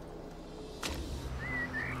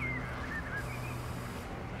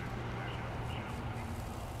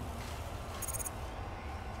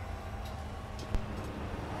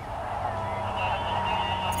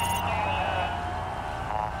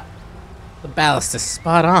 The ballast is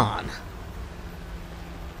spot on.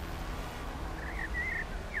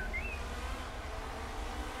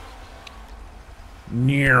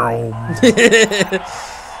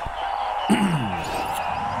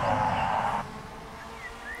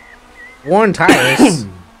 Worn tires.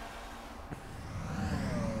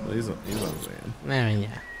 He's on his end. I mean,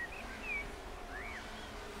 yeah.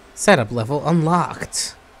 Setup level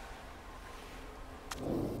unlocked.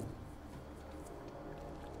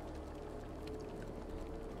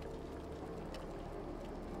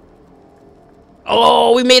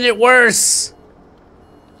 Oh, we made it worse.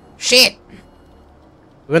 Shit.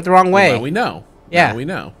 We went the wrong way. Well, now we know. Yeah. Now we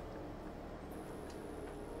know.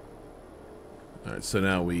 All right, so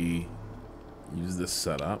now we use this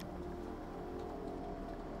setup.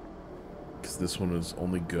 Because this one is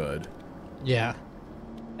only good. Yeah.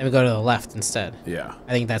 And we go to the left instead. Yeah.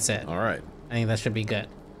 I think that's it. All right. I think that should be good.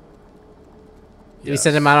 Did we Yes.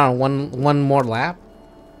 send him out on one more lap?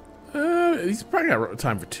 He's probably got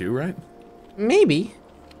time for 2, right? Maybe.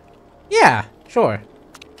 Yeah, sure.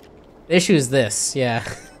 The issue is this, yeah.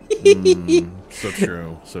 So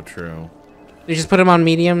true. So true. We just put him on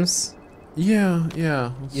mediums. Yeah.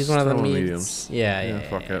 Let's Use one of the throw him on mediums. Yeah.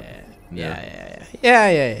 Fuck it.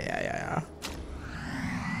 Yeah.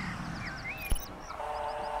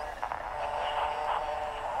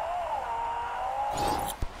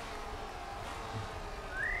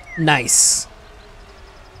 Nice.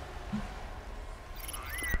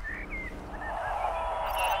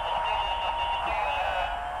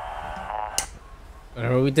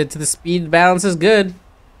 Whatever we did to the speed balance is good.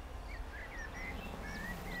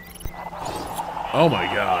 Oh my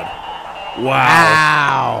god.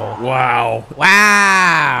 Wow. Wow. Wow.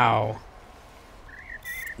 Wow.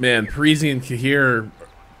 Man, Parisi and Kahir,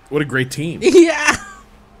 what a great team. Yeah.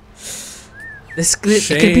 This could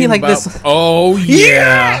be like this. Oh, yeah.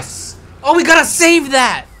 Yes! Oh, we gotta save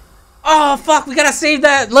that. Oh, fuck. We gotta save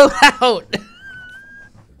that loadout.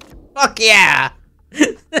 Fuck yeah.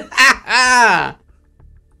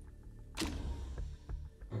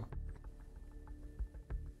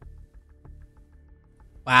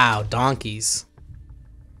 Wow, donkeys.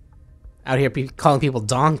 Out here calling people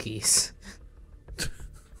donkeys.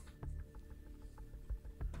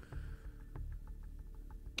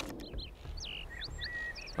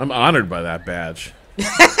 I'm honored by that badge.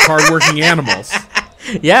 Hardworking animals.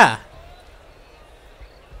 Yeah.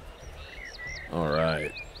 All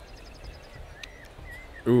right.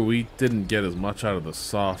 Ooh, we didn't get as much out of the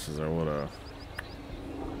sauce as I would have.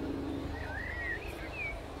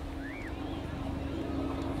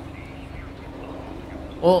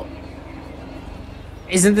 Well,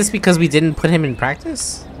 isn't this because we didn't put him in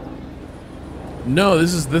practice? No,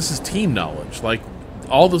 this is team knowledge. Like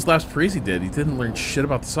all those laps Parisi did, he didn't learn shit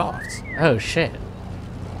about the softs. Oh shit.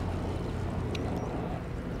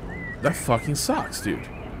 That fucking sucks, dude.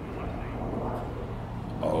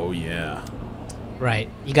 Oh yeah. Right.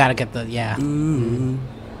 You gotta get the yeah. Ooh.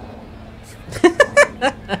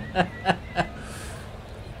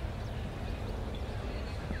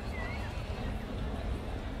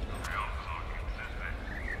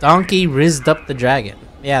 Donkey rizzed up the dragon.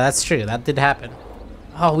 Yeah, that's true. That did happen.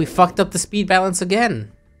 Oh, we fucked up the speed balance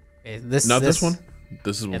again. Okay, this Not this one.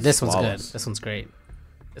 This is yeah, this one's good. flawless. This one's great.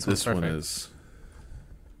 This This one's one perfect. is.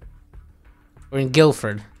 We're in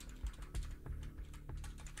Guildford.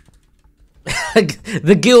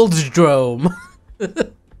 The Guildsdrome.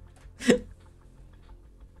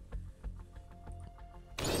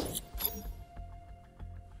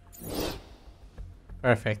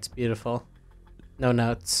 Perfect. Beautiful. No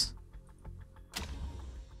notes.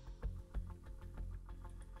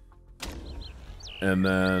 And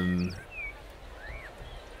then,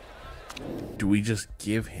 do we just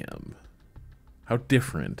give him? How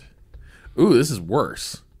different? Ooh, this is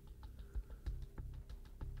worse.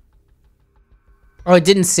 Oh, it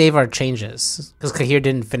didn't save our changes because Kahir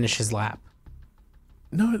didn't finish his lap.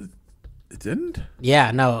 No, it didn't.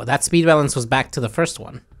 Yeah, no, that speed balance was back to the first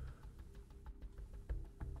one.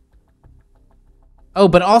 Oh,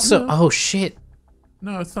 but also, oh shit.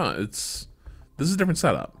 No, it's not. This is a different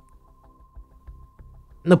setup.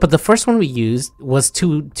 No, but the first one we used was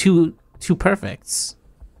two perfects,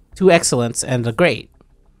 two excellents, and a great.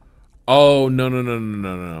 Oh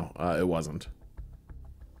no! It wasn't.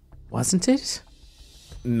 Wasn't it?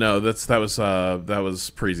 No, that was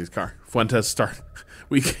Parisi's car. Fuentes started.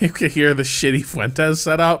 We could hear the shitty Fuentes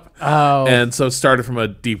setup. Oh, and so it started from a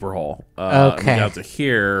deeper hole. Okay. We got to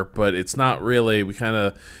here, but it's not really.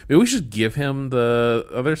 Maybe we should give him the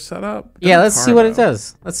other setup. Yeah, let's see what it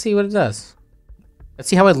does. Let's see what it does. Let's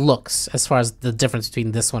see how it looks as far as the difference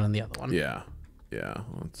between this one and the other one. Yeah.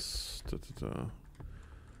 Let's.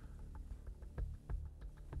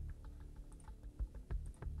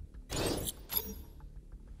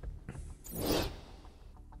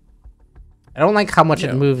 I don't like how much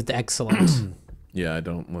it moved the excellent. Yeah, I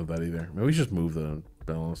don't love that either. Maybe we should just move the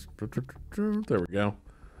balance. There we go.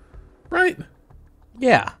 Right.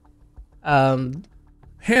 Yeah.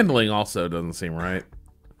 Handling also doesn't seem right.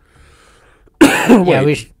 Yeah,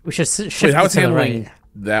 we should shift Wait, how it is to the handling right.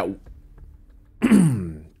 that?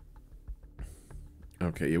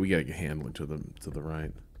 Okay, yeah, we gotta get handling to the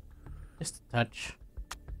right. Just a touch.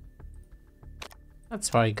 That's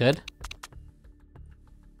probably good.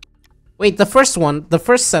 Wait, the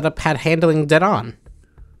first setup had handling dead on.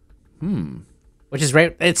 Which is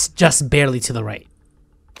right, it's just barely to the right.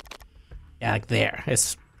 Yeah, like there.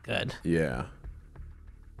 It's good. Yeah.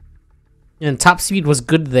 And top speed was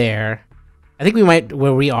good there. I think we might,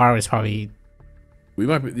 where we are is probably...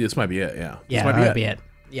 This might be it, yeah. Yeah, this that might be it.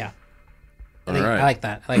 Yeah. All right. I like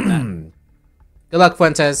that. I like that. Good luck,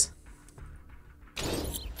 Fuentes.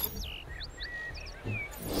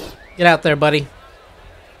 Get out there, buddy.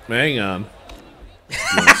 Hang on. You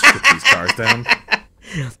want to strip these cars down?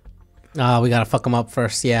 We gotta fuck them up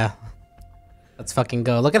first, yeah. Let's fucking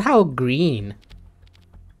go. Look at how green.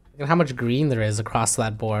 Look at how much green there is across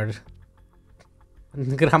that board.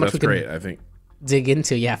 Look at how much That's we great, can I think. dig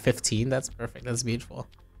into. Yeah, 15. That's perfect. That's beautiful.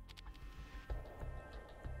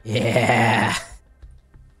 Yeah.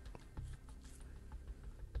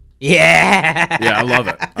 Yeah. Yeah, I love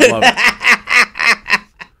it.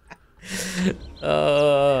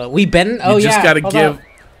 We been. Oh you just yeah. gotta give.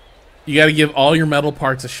 You gotta give all your metal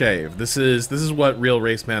parts a shave. This is what real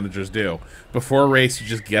race managers do. Before a race, you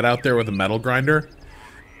just get out there with a metal grinder,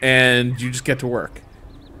 and you just get to work.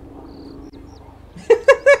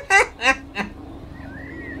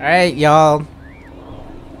 All right, y'all.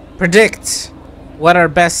 Predict what our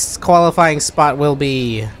best qualifying spot will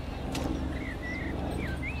be.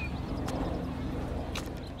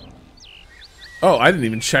 Oh, I didn't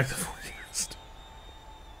even check the forecast.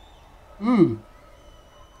 All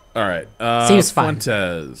right. Seems fine.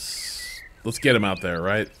 Fuentes. Let's get him out there,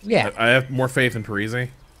 right? Yeah. I have more faith in Parisi.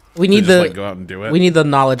 We need just, like, go out and do it. We need the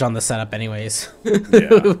knowledge on the setup, anyways.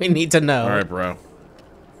 Yeah. We need to know. All right, bro.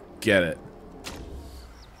 Get it.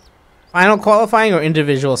 Final qualifying or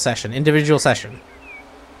individual session? Individual session.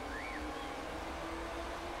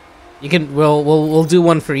 You can. We'll do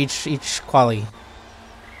one for each quali.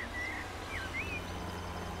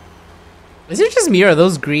 Is it just me or are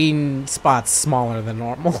those green spots smaller than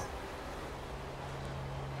normal?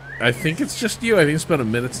 I think it's just you. I think it's been a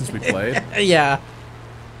minute since we played. Yeah.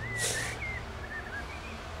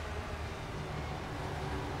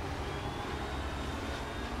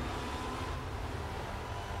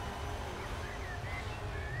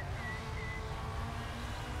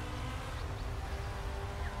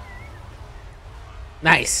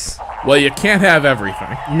 Nice. Well, you can't have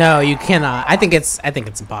everything. No, you cannot. I think it's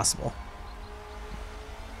impossible.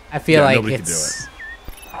 I feel like nobody it's. Can do it.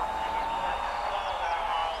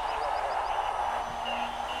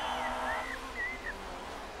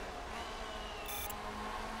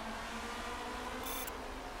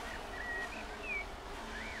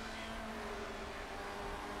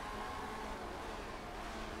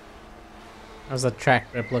 How's the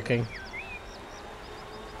track grip looking?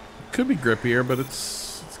 Could be grippier, but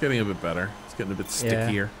it's getting a bit better. It's getting a bit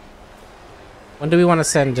stickier. When do we want to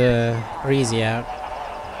send Breezy out?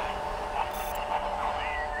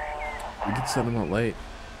 We could send him out late.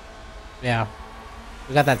 Yeah.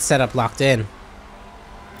 We got that setup locked in.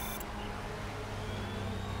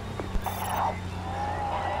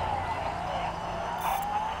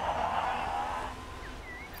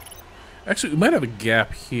 Actually, we might have a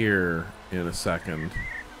gap here in a second.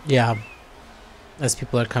 Yeah. As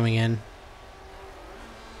people are coming in.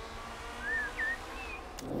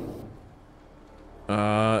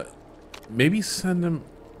 Maybe send him...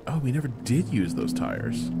 Oh, we never did use those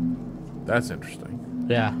tires. That's interesting.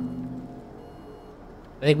 Yeah.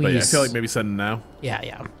 I think we But yeah, I use... feel like maybe send him now. Yeah,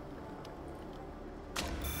 yeah.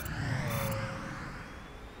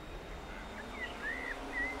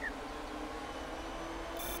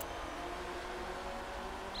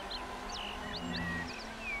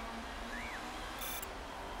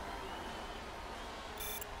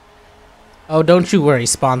 Oh, don't you worry,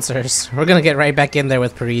 sponsors. We're gonna get right back in there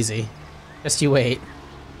with Parisi. Just you wait.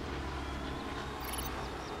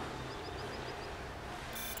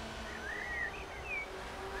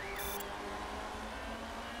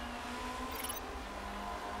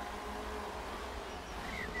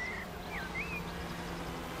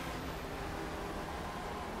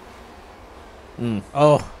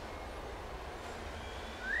 Oh.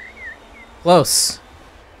 Close.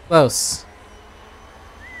 Close.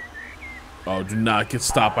 Oh, do not get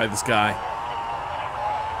stopped by this guy.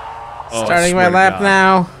 Oh, Starting my lap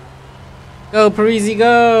now. Go, Parisi,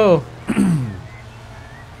 go!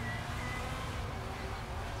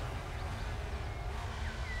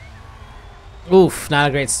 Oof, not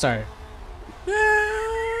a great start.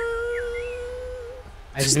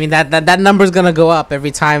 I just mean that number's gonna go up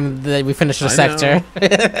every time that we finish the sector.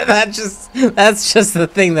 That's just the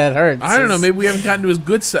thing that hurts. I don't know. Maybe we haven't gotten to his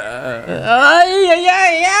good side.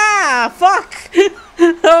 Yeah. Fuck.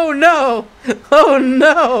 Oh no. Oh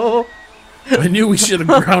no. I knew we should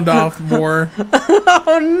have ground off more.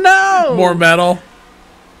 Oh no. More metal.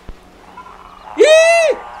 Yee!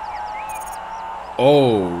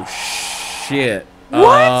 Oh shit.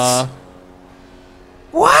 What?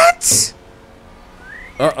 What?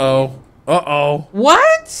 Uh-oh. Uh-oh.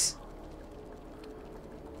 What?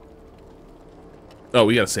 Oh,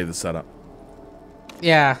 we gotta save the setup.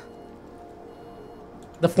 Yeah.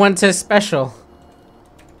 The Fuentes special.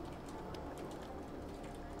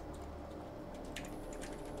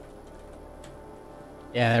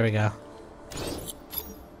 Yeah, there we go.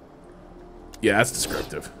 Yeah, that's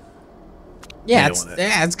descriptive. Yeah,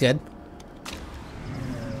 that's good.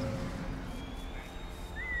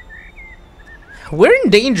 We're in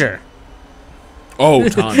danger. Oh,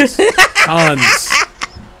 tons. Tons.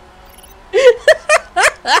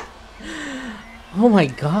 Oh my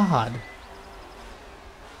god.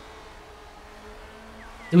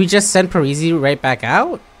 Did we just send Parisi right back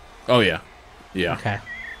out? Oh, yeah. Yeah. Okay.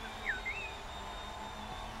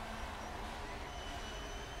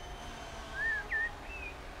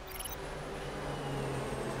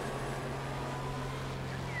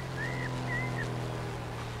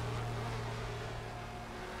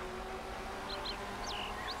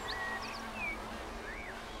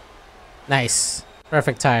 Nice.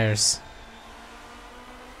 Perfect tires.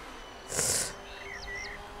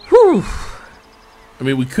 Whew. I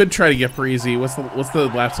mean, we could try to get Parisi. What's the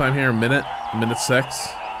lap time here? Minute 6.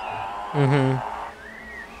 Mm-hmm.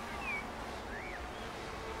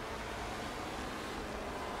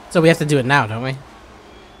 So we have to do it now, don't we?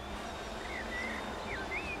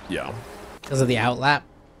 Yeah. Because of the outlap.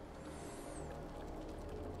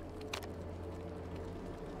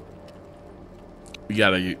 We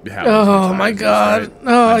gotta have. Oh my god. Right?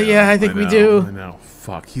 Oh yeah, I think we do. I know.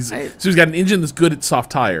 Fuck. So he's got an engine that's good at soft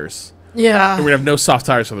tires. Yeah. And we have no soft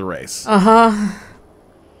tires for the race. Uh-huh.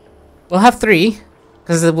 We'll have 3.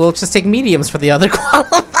 Because we'll just take mediums for the other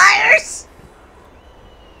qualifiers.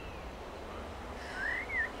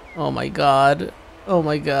 Oh my god. Oh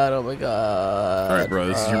my god. Oh my god. Alright, bro.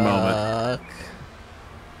 This is your moment.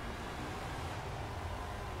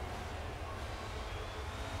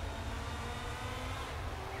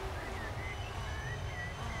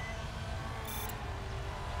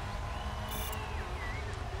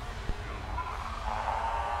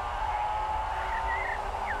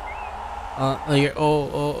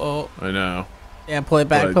 Oh. I know. Yeah, pull it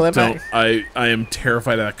back, pull it back. I am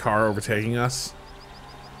terrified of that car overtaking us.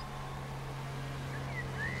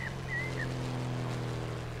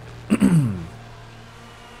 Who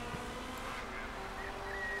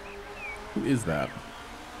is that?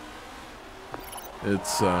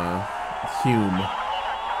 It's Hume.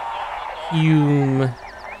 Hume.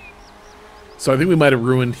 So I think we might have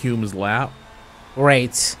ruined Hume's lap.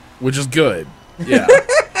 Right. Which is good. Yeah.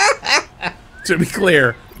 To be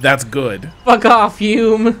clear, that's good. Fuck off,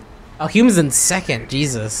 Hume. Oh, Hume's in second.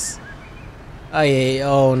 Jesus. Oh, yeah.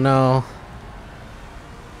 Oh, no.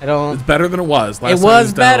 I don't... It's better than it was. It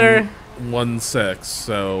was better. 1-6,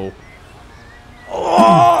 so...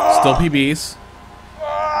 Still PBs.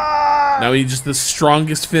 Now we need just the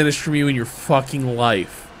strongest finish from you in your fucking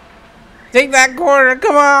life. Take that corner.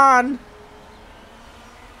 Come on.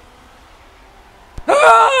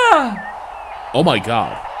 Ah! Oh, my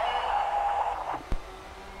God.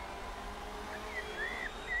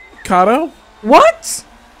 Cado? What?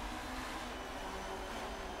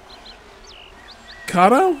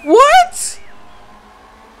 Cado? What?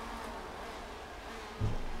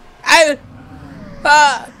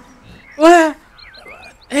 What?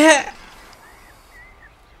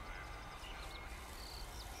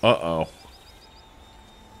 Uh-oh.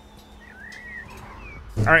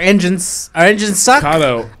 Our engines suck.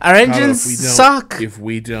 Cado, Our engines suck. If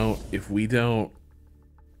we don't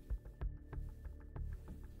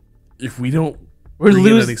We're bring in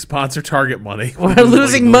losing any sponsor target money. We're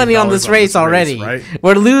losing like money on this race already. Right?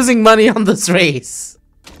 We're losing money on this race.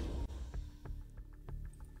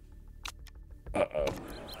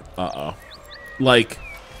 Like,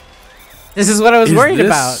 this is what I was worried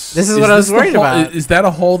about. This is what I was worried about. Is that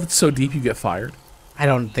a hole that's so deep you get fired? I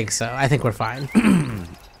don't think so. I think we're fine.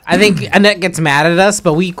 I think Annette gets mad at us,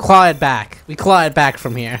 but we claw it back. We claw it back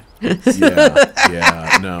from here.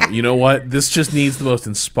 yeah. No, you know what? This just needs the most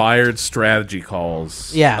inspired strategy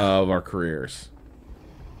calls of our careers.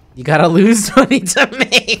 You gotta lose money to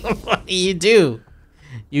make money. You do.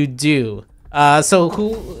 You do. So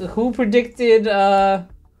who predicted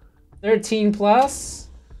 13 plus?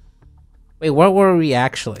 Wait, what were we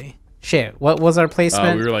actually? Shit, what was our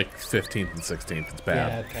placement? We were like 15th and 16th. It's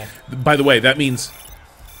bad. Yeah, okay. By the way, that means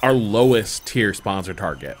our lowest tier sponsor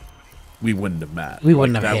target, we wouldn't have met. We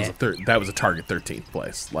wouldn't have hit. That was a target 13th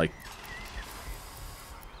place. Like,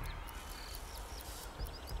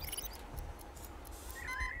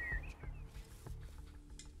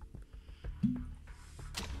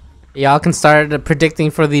 y'all can start predicting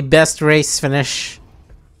for the best race finish.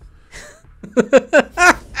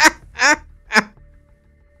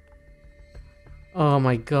 Oh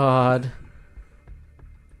my god.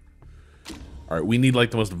 all right, we need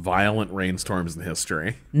like the most violent rainstorms in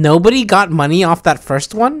history. Nobody got money off that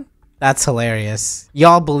first one? That's hilarious.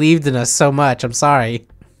 Y'all believed in us so much. I'm sorry.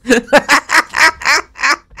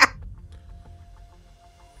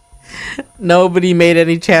 Nobody made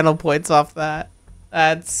any channel points off that.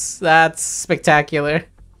 That's spectacular.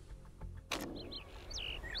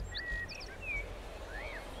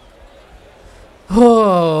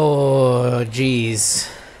 Oh, jeez.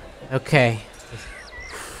 Okay.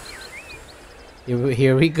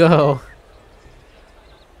 Here we go.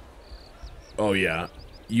 Oh, yeah.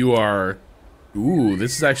 You are... Ooh,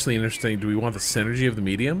 this is actually interesting. Do we want the synergy of the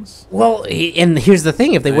mediums? Well, and here's the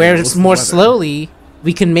thing. If they wear it more slowly,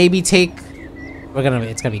 we can maybe take...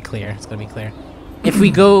 It's gonna be clear. It's gonna be clear. If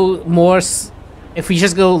we go more... If we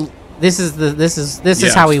just go... This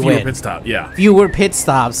is how we win. Pit stop, yeah. Fewer pit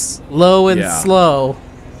stops, low and slow.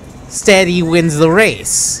 Steady wins the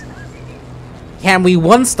race. Can we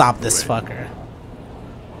one-stop this fucker?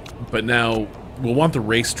 But now, we'll want the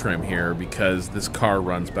race trim here because this car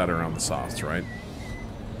runs better on the softs, right?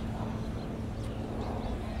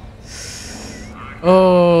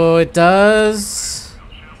 Oh, it does?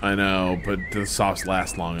 I know, but the softs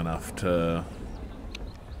last long enough to...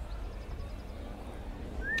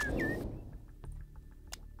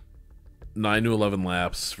 9 to 11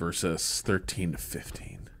 laps versus 13 to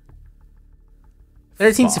 15.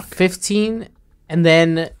 13 to 15, and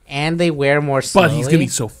they wear more slowly. But he's gonna be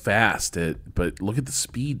so fast. But look at the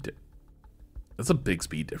speed. That's a big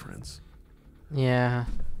speed difference. Yeah,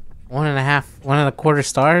 1.25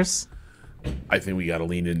 stars. I think we got to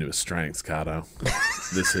lean into his strengths, Cado.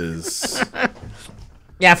 This is.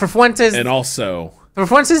 Yeah, for Fuentes. And also, for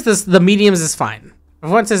Fuentes, the mediums is fine. For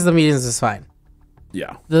Fuentes, the mediums is fine.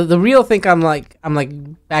 Yeah. The real thing I'm like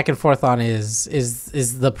back and forth on is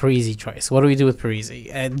the Parisi choice. What do we do with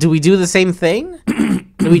Parisi? Do we do the same thing?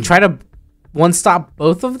 Do we try to one stop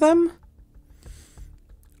both of them?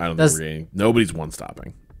 I don't think we're getting. Nobody's one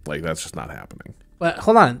stopping. Like, that's just not happening. But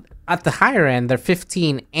hold on. At the higher end, they're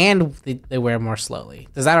 15 and they wear more slowly.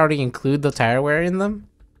 Does that already include the tire wear in them?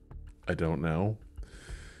 I don't know.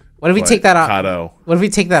 What if we take that off? Cado. What if we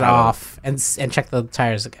take that off and check the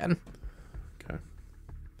tires again?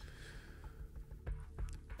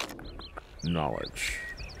 Knowledge.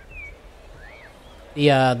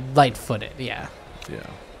 The light-footed, yeah. Yeah.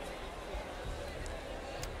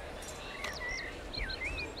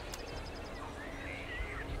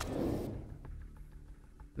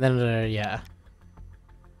 Then yeah.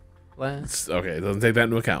 Okay, it doesn't take that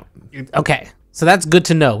into account. Okay, so that's good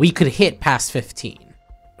to know. We could hit past 15.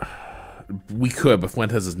 We could, but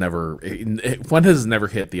Fuentes has never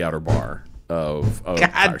hit the outer bar of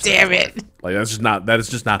God damn it! Like, that is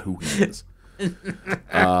just not who he is.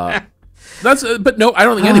 But no, I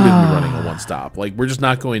don't think anybody will be running a one stop. Like, we're just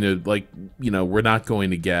not going to, like, we're not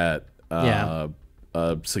going to get a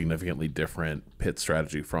significantly different pit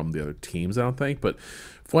strategy from the other teams, I don't think. But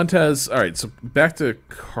Fuentes, all right, so back to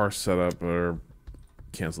car setup, or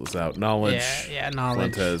cancel this out. Knowledge. Yeah,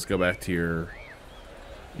 knowledge. Fuentes, go back to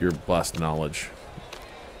your blessed knowledge.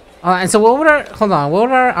 And so what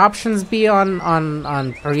would our options be on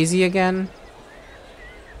Parisi again?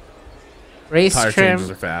 Race tire trim.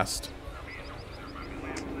 changes are fast.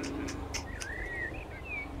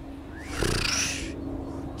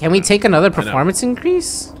 Can we take another performance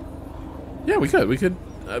increase? Yeah, we could.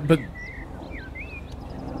 But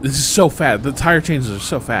this is so fast. The tire changes are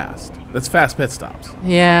so fast. That's fast pit stops.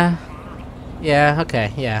 Yeah. Yeah.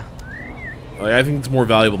 Okay. Yeah. Like, I think it's more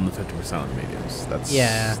valuable than the 50% on the mediums. That's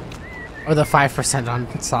Yeah. Or the 5%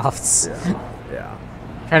 on softs. Yeah.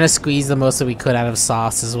 Trying to squeeze the most that we could out of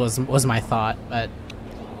softs was my thought, but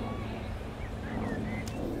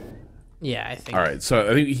yeah, I think. All right, so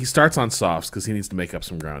I think he starts on softs because he needs to make up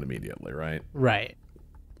some ground immediately, right? Right.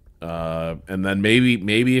 And then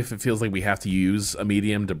maybe if it feels like we have to use a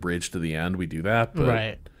medium to bridge to the end, we do that. But,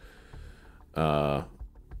 right.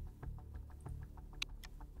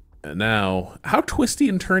 And now, how twisty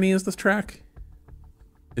and turny is this track?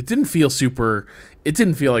 It didn't feel super. It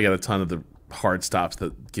didn't feel like it had a ton of the hard stops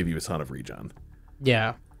that give you a ton of regen.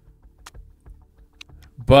 Yeah.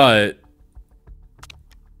 But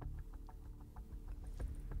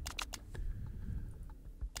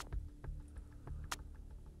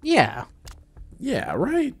yeah. Yeah,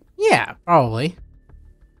 right. Yeah, probably.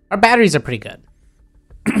 Our batteries are pretty good.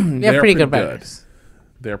 We have pretty good batteries.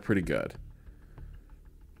 They're pretty good.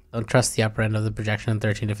 Don't trust the upper end of the projection.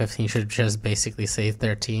 13 to 15 should just basically say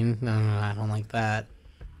 13. No, I don't like that.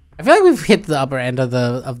 I feel like we've hit the upper end of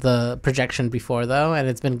the projection before though, and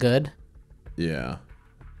it's been good. Yeah,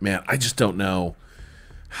 man, I just don't know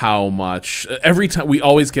how much. Every time we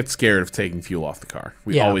always get scared of taking fuel off the car.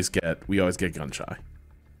 We always get gun shy.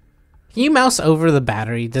 Can you mouse over the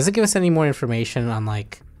battery? Does it give us any more information on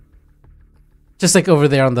like, just like over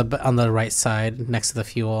there on the right side next to the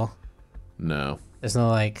fuel? No. There's no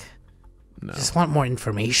like. No. Just want more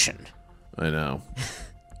information. I know.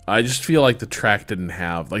 I just feel like the track didn't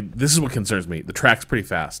have like. This is what concerns me. The track's pretty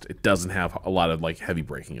fast. It doesn't have a lot of like heavy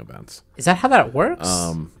braking events. Is that how that works?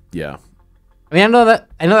 Yeah. I mean, I know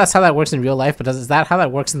that's how that works in real life, but is that how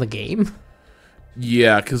that works in the game?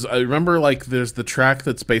 Yeah, because I remember like there's the track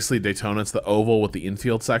that's basically Daytona. It's the oval with the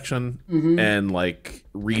infield section, and like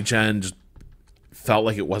regen just felt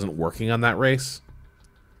like it wasn't working on that race.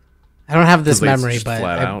 I don't have this memory, but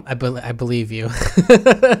I believe you.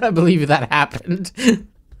 I believe that happened.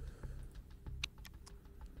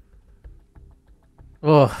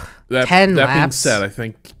 Oh, 10 laps. That being said, I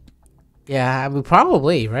think. Yeah,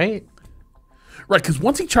 probably, right? Right, because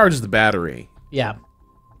once he charges the battery, yeah,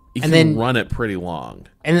 he can run it pretty long.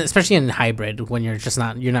 And especially in hybrid, when you're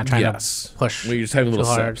not trying to push. When you're just having little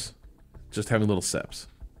sips. Just having little sips.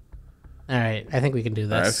 All right, I think we can do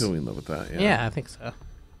this. All right, I feel we can live with that. Yeah, yeah, I think so.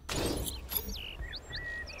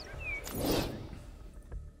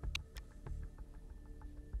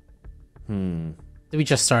 Did we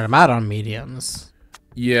just start him out on mediums?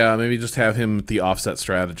 Yeah, maybe just have him with the offset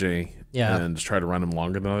strategy. Yeah. And just try to run him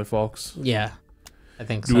longer than other folks. Yeah, I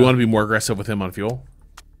think so. Do we want to be more aggressive with him on fuel?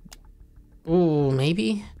 Ooh,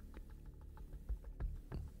 maybe.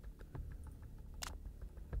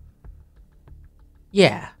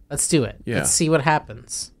 Yeah, let's do it. Yeah. Let's see what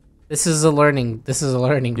happens. This is a learning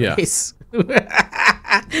race.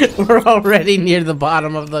 We're already near the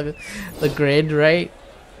bottom of the grid, right?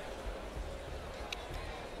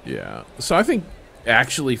 Yeah. So I think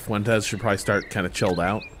actually Fuentes should probably start kind of chilled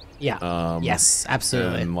out. Yeah. Yes,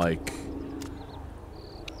 absolutely. And like,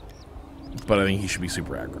 but I think he should be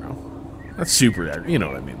super aggro. Not super aggro. You know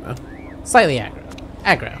what I mean, though. Slightly aggro.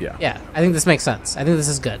 Aggro. Yeah. Yeah. I think this makes sense. I think this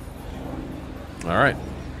is good. All right.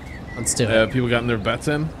 Let's do it. People gotten their bets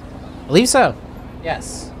in? I believe so.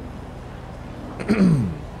 Yes.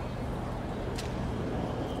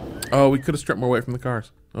 Oh, we could have stripped more weight from the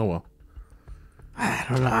cars. Oh well. I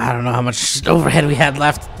don't know how much overhead we had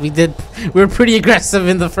left. We were pretty aggressive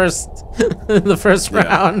in the first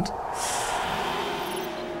round.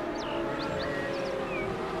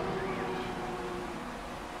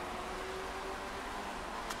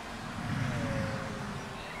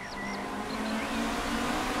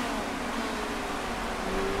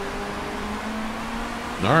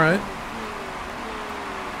 All right.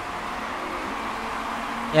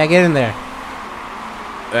 Yeah, get in there.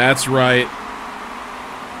 That's right.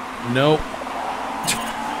 Nope.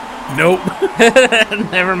 Nope.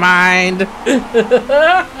 Never mind.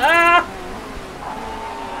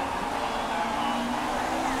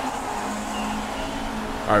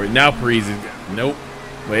 All right, now Parisi. Nope.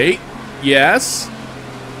 Wait. Yes.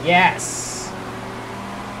 Yes.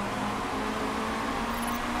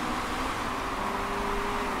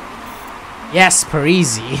 Yes,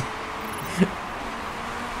 Parisi.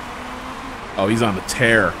 Oh, he's on the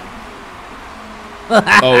tear.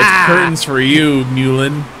 Oh, it's curtains for you,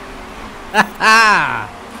 Newland.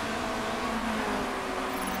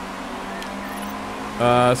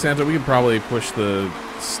 Santa, we could probably push the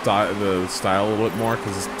style a little bit more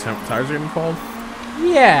because his tires are getting cold?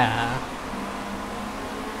 Yeah.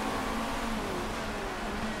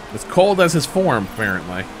 As cold as his form,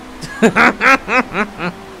 apparently.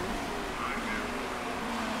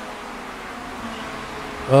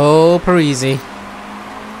 Oh, Parisi.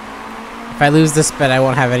 If I lose this bet, I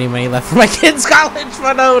won't have any money left for my kids' college,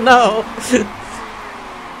 but oh no.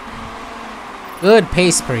 Good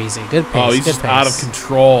pace, Parisi. Good pace. Oh, he's just out of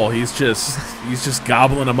control. He's just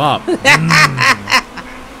gobbling them up.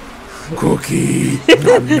 Cookie.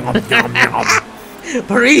 Nom, nom, nom, nom.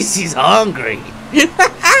 Parisi's hungry.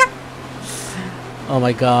 Oh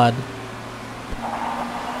my god.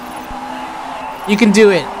 You can do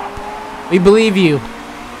it. We believe you.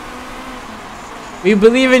 We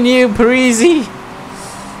believe in you, Parisi.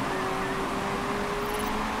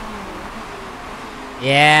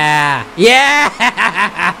 Yeah. Yeah.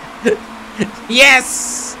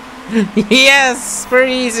 Yes. Yes,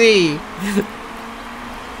 Parisi.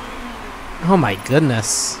 Oh my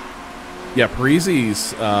goodness. Yeah,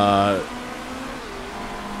 Parisi's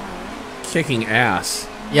kicking ass.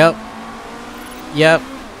 Yep. Yep.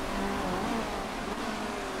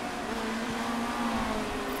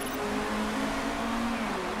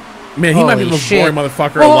 Man, he might be the most boring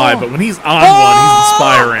motherfucker alive, but when he's on one, he's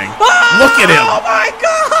inspiring. Look at him! Oh my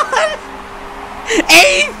god!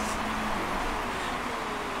 8th!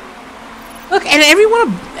 Look, and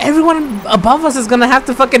everyone above us is gonna have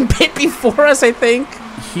to fucking pit before us, I think.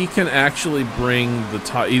 He can actually bring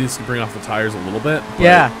he needs to bring off the tires a little bit. But,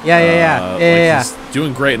 yeah. He's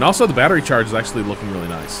doing great, and also the battery charge is actually looking really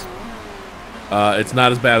nice. It's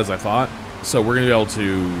not as bad as I thought, so we're gonna be able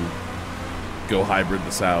to go hybrid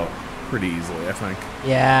this out pretty easily, I think.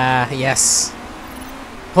 Yeah. Yes.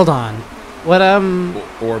 Hold on. What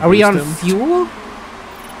or are we on him. fuel?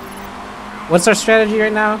 What's our strategy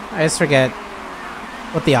right now? I just forget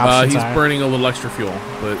what the options are. He's burning a little extra fuel,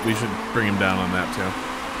 but we should bring him down on that too.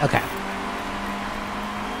 Okay.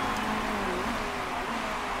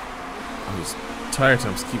 His tire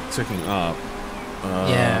temps keep ticking up.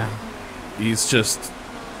 Yeah. He's just.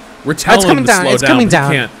 We're telling him to slow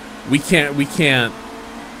down. We can't.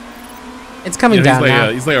 It's coming down now.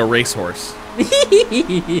 He's like a racehorse.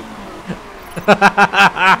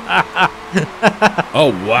 Oh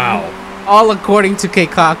wow! All according to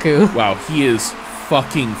Keikaku. Wow, he is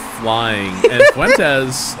fucking flying. And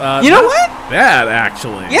Fuentes, you know what? Bad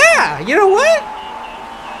actually. Yeah, you know what?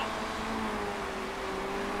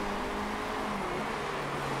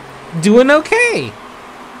 Doing okay.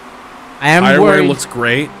 I am worried. Looks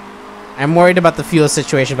great. I'm worried about the fuel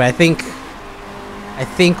situation, but I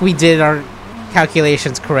think we did our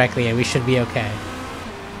calculations correctly, and we should be okay.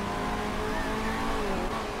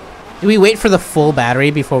 Do we wait for the full battery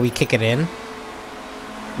before we kick it in?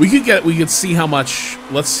 We could see how much.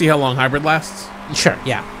 Let's see how long hybrid lasts. Sure.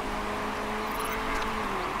 Yeah.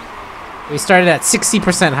 We started at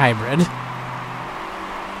 60% hybrid.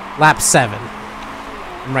 Lap 7.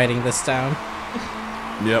 I'm writing this down.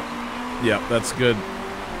 Yep. Yep. That's good.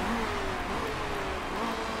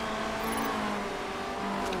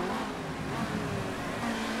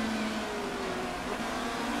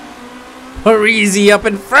 Parisi up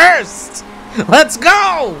in first. Let's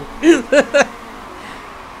go.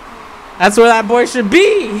 That's where that boy should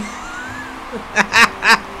be.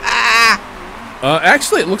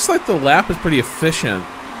 Actually, it looks like the lap is pretty efficient.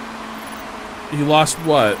 He lost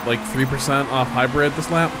what, like 3% off hybrid this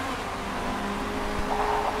lap?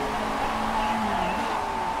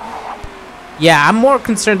 Yeah, I'm more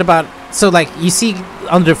concerned about. So, like, you see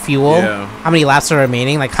under fuel, how many laps are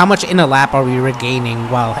remaining? Like, how much in a lap are we regaining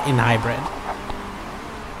while in hybrid?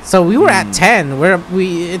 So we were at 10.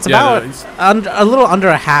 It's about a little under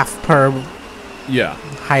a half per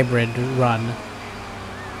hybrid run.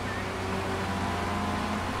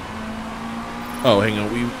 Oh, hang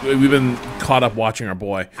on. We've been caught up watching our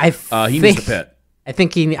boy. He needs to pit.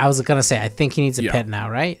 I was gonna say I think he needs a pit now,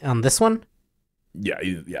 right? On this one? Yeah.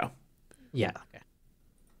 Yeah.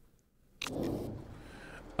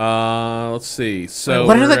 Let's see. So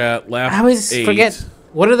we're at lap 8. I always forget.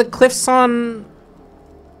 What are the cliffs on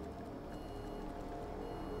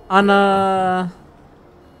what are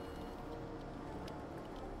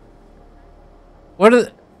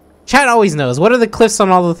the, Chad always knows. What are the cliffs on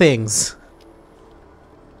all the things?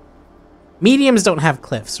 Mediums don't have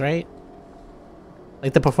cliffs, right?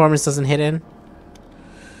 Like the performance doesn't hit in?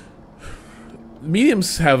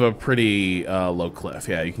 Mediums have a pretty low cliff.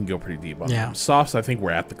 Yeah, you can go pretty deep on them. Softs, I think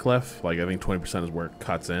we're at the cliff. Like, I think 20% is where it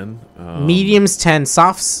cuts in. Mediums 10,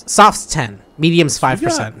 softs 10. Mediums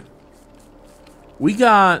 5%. We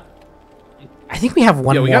got... I think we have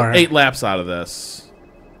one more. We got 8 laps out of this.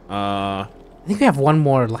 I think we have one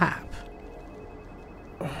more lap.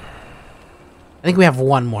 I think we have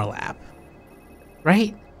one more lap.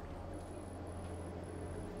 Right?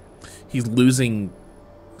 He's losing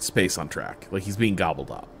space on track. Like, he's being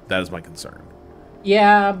gobbled up. That is my concern.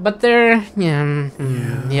 Yeah, but they're... Yeah.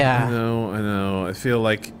 I know. I feel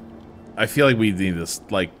like we need this.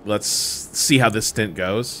 Like, let's see how this stint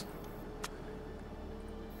goes.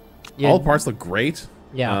 Yeah. All the parts look great.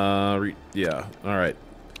 Yeah. Yeah. All right.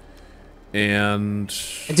 And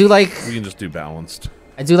I do like... We can just do balanced.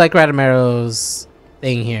 I do like Radamero's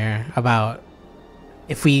thing here about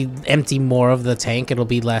if we empty more of the tank, it'll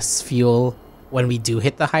be less fuel when we do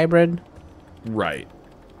hit the hybrid. Right.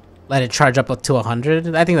 Let it charge up to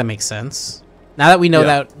 100. I think that makes sense. Now that we know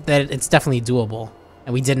that it's definitely doable,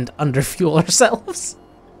 and we didn't underfuel ourselves.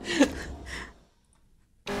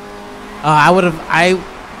 I would have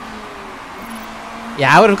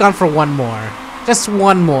gone for one more. Just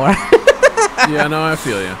one more. Yeah, no, I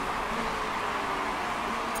feel you.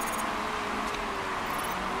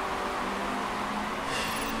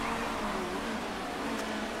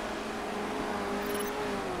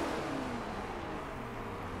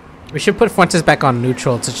 We should put Fuentes back on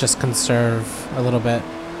neutral to just conserve a little bit.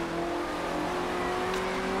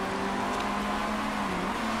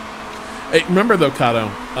 Hey, remember though, Cado,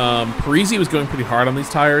 Parisi was going pretty hard on these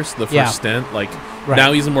tires the first stint. Like,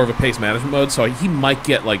 now he's in more of a pace management mode, so he might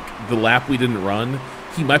get, like, the lap we didn't run,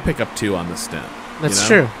 he might pick up 2 on this stint. That's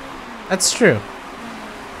true. That's true.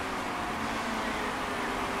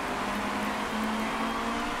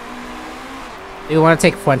 Do you want to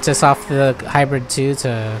take Fuentes off the hybrid too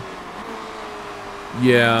to...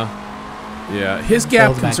 Yeah. His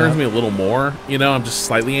gap concerns me a little more. You know, I'm just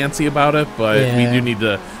slightly antsy about it, but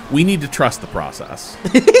we need to trust the process.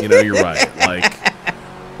 You know, you're right. Like,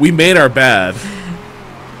 we made our bed.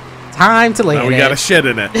 Time to lay it. Now we got a shit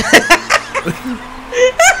in it.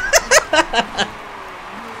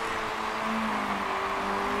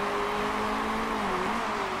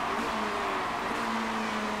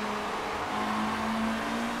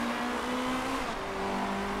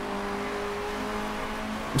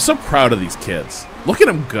 I'm so proud of these kids. Look at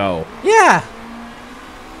them go. Yeah.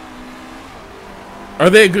 Are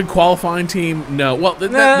they a good qualifying team? No. Well,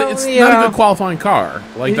 it's not a good qualifying car.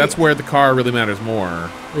 Like, that's where the car really matters more.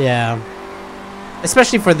 Yeah.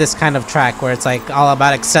 Especially for this kind of track where it's like all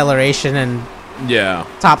about acceleration and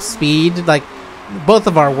top speed. Like, both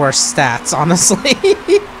of our worst stats, honestly.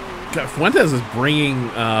 God, Fuentes is bringing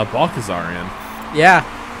Balcazar in. Yeah.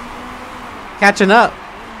 Catching up.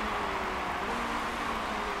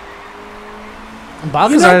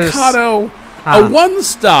 Balcazar's... Cado, a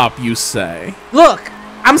one-stop, you say? Look,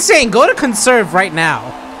 I'm saying go to conserve right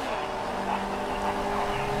now.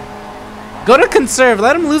 Go to conserve.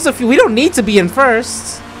 Let him lose a few. We don't need to be in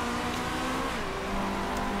first.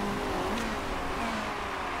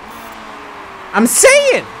 I'm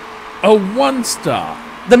saying. A one-stop.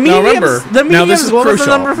 The mediums. Now remember, now this is what crucial. Was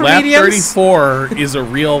the number for lap mediums? 34 is a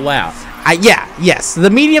real lap. Yes.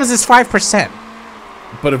 The mediums is 5%.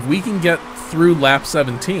 But if we can get through lap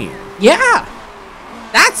 17. Yeah.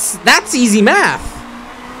 That's easy math.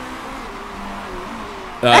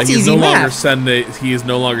 He is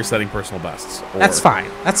no longer setting personal bests. That's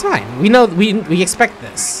fine. That's fine. We know we expect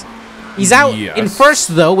this. He's out in first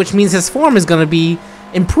though, which means his form is going to be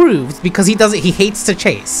improved because he hates to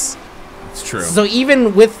chase. It's true. So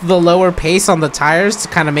even with the lower pace on the tires to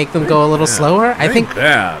kind of make them go a little slower, I think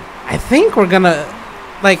we're going to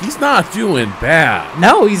he's not doing bad.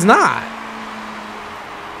 No, he's not.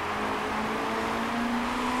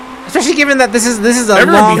 Especially given that this is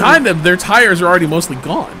everyone behind them, their tires are already mostly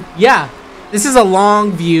gone. Yeah, this is a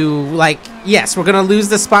long view. Like, yes, we're gonna lose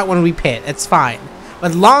the spot when we pit. It's fine,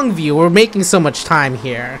 but long view, we're making so much time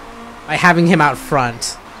here by having him out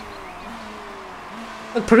front.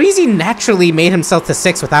 Look, Parisi naturally made himself to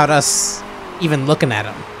 6 without us even looking at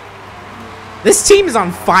him. This team is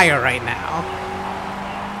on fire right now.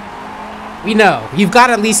 We know you've got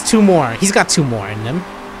at least 2 more. He's got 2 more in him.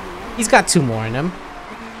 He's got 2 more in him.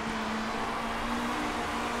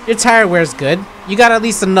 Your tire wear's good. You got at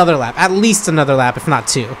least another lap. At least another lap, if not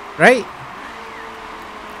 2. Right?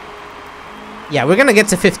 Yeah, we're gonna get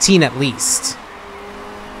to 15 at least.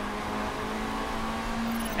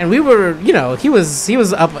 And we were, you know, he was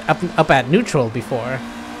up at neutral before.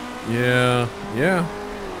 Yeah.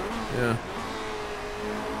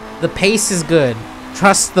 The pace is good.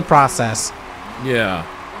 Trust the process. Yeah.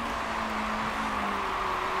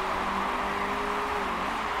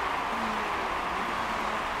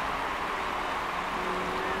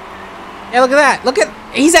 Yeah, look at that.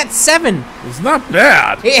 He's at 7. It's not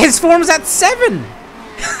bad. His form's at 7.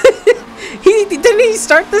 Didn't he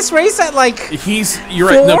start this race at like You're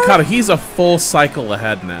right. No, Cado, he's a full cycle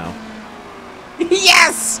ahead now.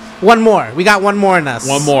 Yes! One more. We got one more in us.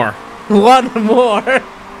 One more. One more.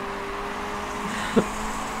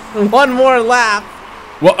 One more lap.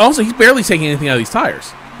 Well, also, he's barely taking anything out of these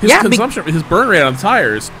tires. His consumption, his burn rate on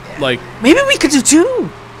tires, like... Maybe we could do 2.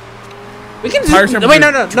 We can do... Wait,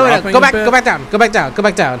 no. Go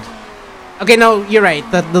back down. Okay, no, you're right.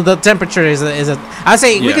 The temperature is a... I would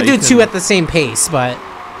say we could do 2 at the same pace, but...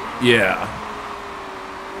 Yeah.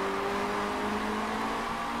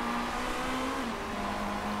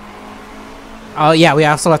 Oh, yeah, we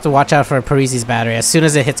also have to watch out for Parisi's battery. As soon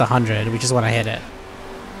as it hits 100, we just want to hit it.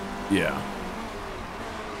 Yeah.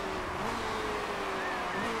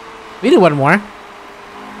 We do one more.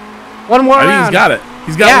 One more I think round. he's got it.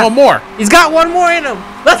 He's got one more. He's got one more in him.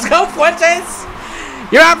 Let's go, Fuentes.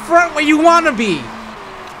 You're out front where you want to be.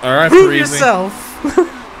 All right, Prove Parisi. yourself.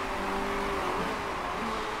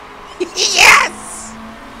 Yes.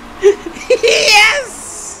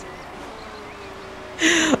 Yes.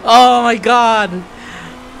 Oh, my God.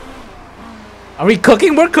 Are we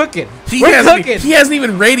cooking? We're cooking. He hasn't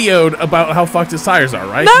even radioed about how fucked his tires are,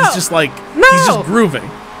 right? No. He's just like, he's just grooving.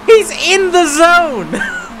 He's in the zone.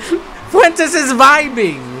 Fuentes is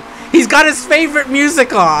vibing. He's got his favorite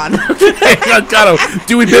music on. Cado,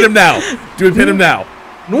 do we pit him now?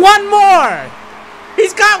 One more.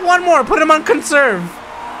 He's got one more. Put him on conserve.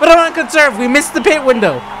 We missed the pit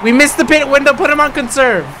window. Put him on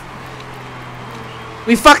conserve.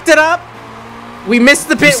 We fucked it up. We missed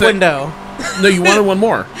the pit window. No, you wanted one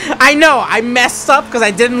more. I know. I messed up because I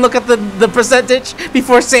didn't look at the percentage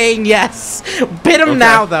before saying yes. Pit him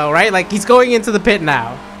now, though, right? Like, he's going into the pit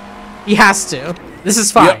now. He has to. This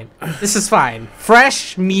is fine. Yep. This is fine.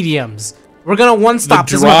 Fresh mediums. We're gonna one-stop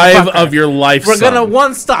this motherfucker. The drive motherfucker. of your life, We're gonna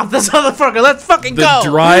one-stop this motherfucker. Let's fucking go. The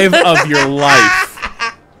drive of your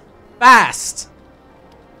life. Fast.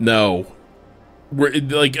 No.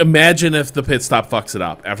 Like, imagine if the pit stop fucks it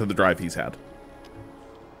up after the drive he's had.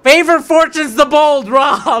 Favor fortunes the bold,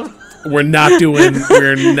 Rob. We're not.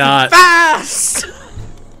 Fast.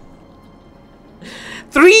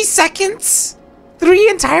 3 seconds? 3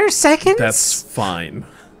 entire seconds? That's fine.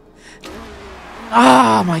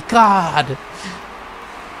 Oh my God.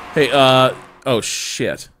 Hey, oh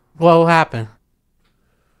shit. What happened?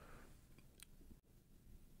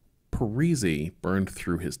 Parisi burned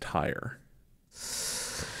through his tire.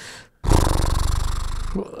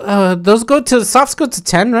 Those go to softs go to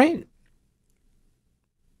 10, right?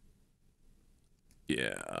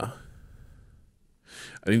 Yeah.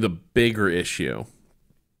 I think the bigger issue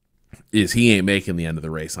is he ain't making the end of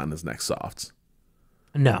the race on his next softs.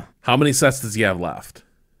 No. How many sets does he have left?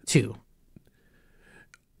 2.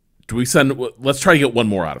 Do we send? Let's try to get one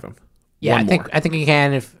more out of him. Yeah, I think we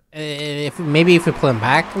can if maybe if we pull him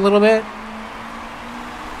back a little bit.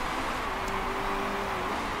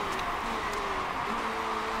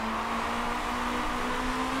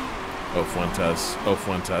 Oh,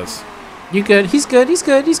 Fuentes. You good? He's good. He is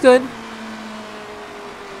good.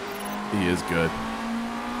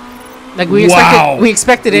 Like we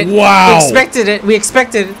expected it. Wow. We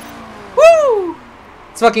expected it. Woo!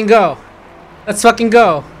 Let's fucking go.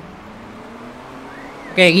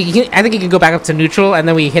 Okay, I think he can go back up to neutral, and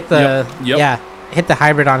then we hit the hit the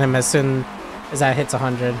hybrid on him as soon as that hits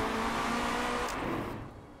 100.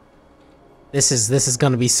 This is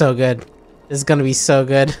gonna be so good.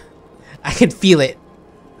 I can feel it.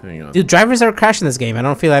 Hang on. Dude, drivers are crashing this game. I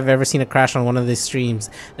don't feel I've ever seen a crash on one of these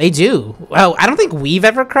streams. They do. Well, I don't think we've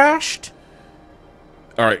ever crashed.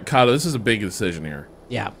 All right, Cado, this is a big decision here.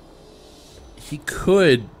 Yeah. He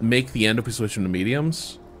could make the end if we switch him to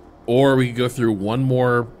mediums, or we could go through one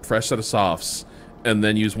more fresh set of softs and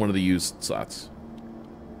then use one of the used slots.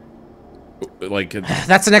 Like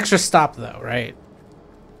that's an extra stop, though, right?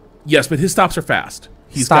 Yes, but his stops are fast.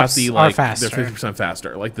 He's Stops got the are faster. they're 50%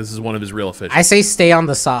 faster. Like this is one of his real efficiencies. I say stay on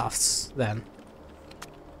the softs then.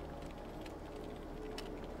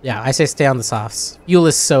 Yeah, I say stay on the softs. Fuel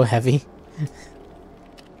is so heavy.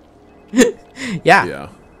 Yeah,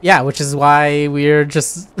 which is why we're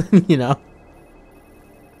just, you know.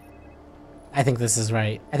 I think this is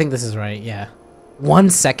right. Yeah. 1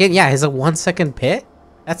 second? Yeah, is a 1 second pit?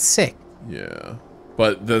 That's sick. Yeah.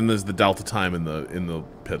 But then there's the delta time in the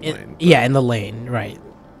pit lane. Yeah, in the lane, right.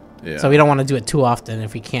 Yeah. So we don't want to do it too often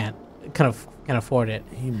if we can't afford it.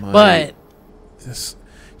 He might. But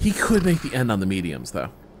he could make the end on the mediums though.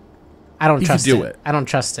 I don't trust it. it. I don't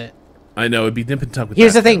trust it. I know it'd be nip and tuck with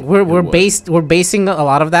Here's that, the thing: we're basing a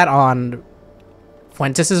lot of that on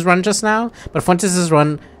Fuentes' run just now, but Fuentes'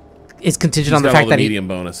 run is contingent He's on the got fact all that medium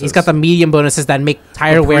bonuses. he's got the medium bonuses that make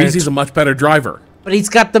tire wear. He's a much better driver. But he's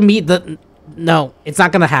got the no, it's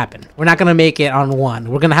not gonna happen. We're not gonna make it on one.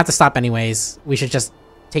 We're gonna have to stop anyways. We should just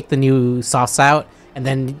take the new softs out and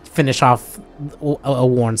then finish off a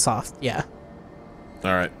worn soft. Yeah.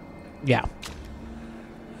 All right. Yeah.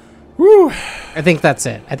 Woo. I think that's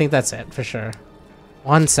it. I think that's it for sure.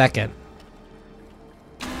 1 second.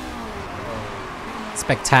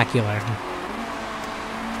 Spectacular.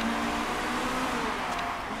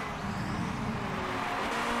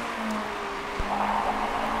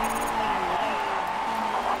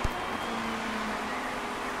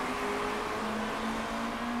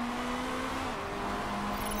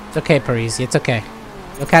 It's okay, Parisi. It's okay.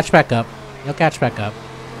 You'll catch back up. You'll catch back up.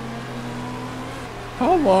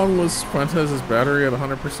 How long was Fuentes' battery at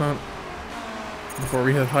 100% before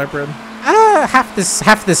we hit hybrid? Half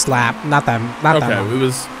this lap. Not that long. It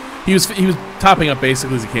was he was topping up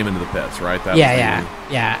basically as he came into the pits, right? That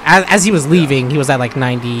yeah. As he was leaving, he was at like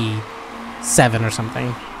 97 or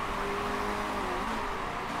something.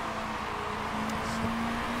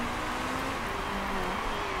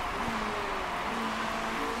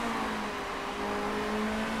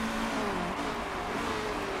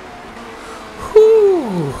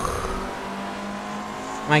 Whew.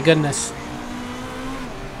 My goodness.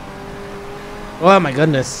 Oh my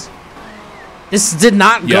goodness. This did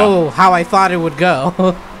not go how I thought it would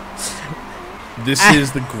go. This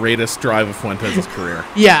is the greatest drive of Fuentes' career.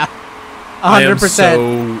 Yeah. 100%. I am so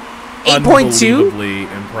 8.2? unbelievably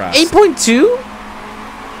impressed.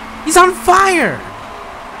 8.2? He's on fire.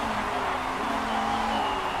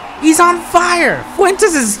 He's on fire.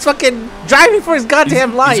 Fuentes is fucking driving for his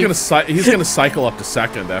goddamn life. He's gonna cycle up to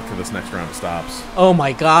second after this next round of stops. Oh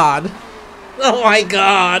my god. Oh my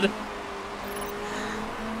god.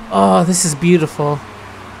 Oh, this is beautiful.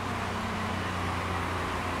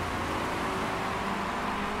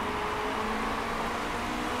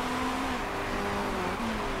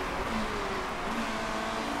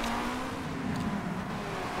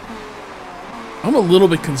 I'm a little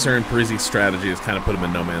bit concerned Parisi's strategy has kind of put him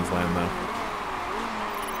in no man's land, though.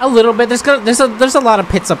 A little bit. There's a lot of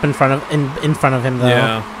pits up in front of him though.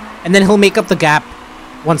 Yeah. And then he'll make up the gap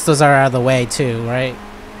once those are out of the way too, right?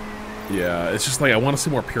 Yeah, it's just like I want to see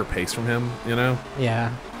more pure pace from him, you know?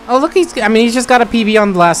 Yeah. Oh, look, he's just got a PB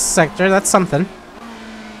on the last sector. That's something.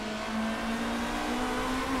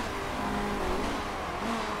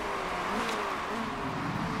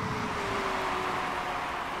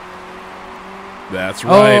 That's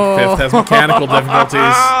right. Oh. Fifth has mechanical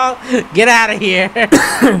difficulties. Get out of here.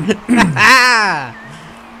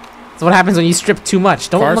 That's what happens when you strip too much.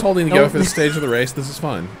 Car's holding to go for the stage of the race. This is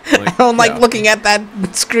fun. Like, I don't like looking at that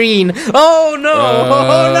screen. Oh no!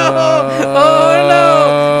 Oh no! Oh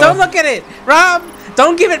no! Don't look at it, Rob.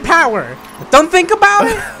 Don't give it power. Don't think about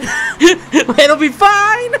it. It'll be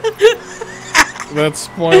fine. That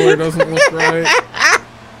spoiler doesn't look right.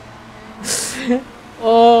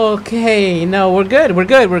 Okay, no, we're good. We're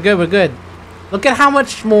good. Look at how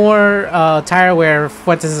much more tire wear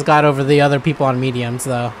Fuentes has got over the other people on mediums,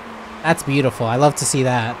 though. That's beautiful. I love to see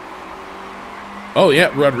that. Oh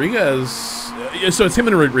yeah, Rodriguez. So it's him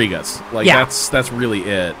and Rodriguez. Like that's really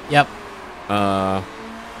it. Yep.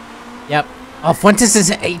 Yep. Oh, Fuentes is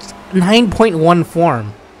 9.1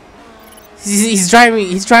 form. He's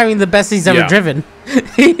driving the best he's ever driven.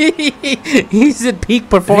 He's at peak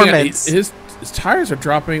performance. His tires are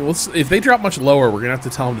dropping. If they drop much lower, we're gonna have to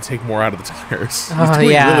tell him to take more out of the tires. He's doing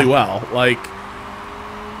really well. Like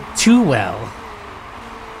too well.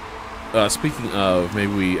 Speaking of,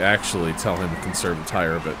 maybe we actually tell him to conserve the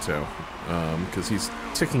tire a bit too, because he's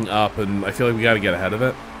ticking up, and I feel like we got to get ahead of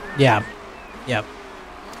it. Yeah. Yep.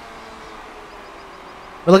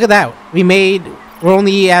 But look at that. We're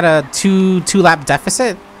only at a two lap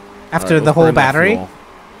deficit after the whole battery.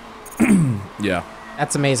 Yeah.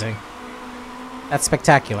 That's amazing. That's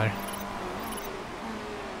spectacular.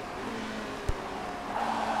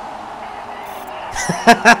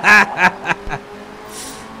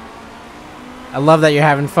 I love that you're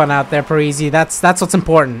having fun out there, Parisi. That's what's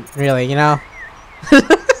important, really, you know?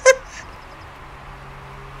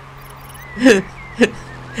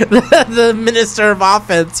 the Minister of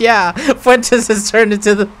Offense, yeah. Fuentes has turned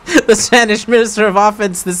into the Spanish Minister of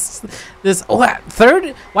Offense.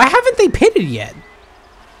 Third? Why haven't they pitted yet?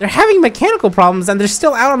 They're having mechanical problems and they're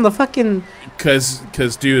still out on the fucking... Cause,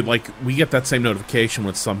 dude, like we get that same notification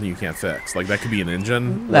when it's something you can't fix. Like that could be an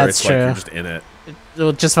engine. Where That's it's true. Like you're just in it.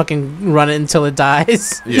 It'll just fucking run it until it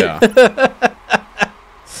dies. Yeah.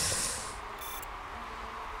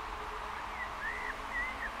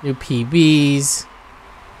 New PBs.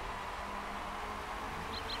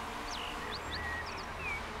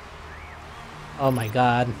 Oh my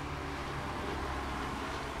god.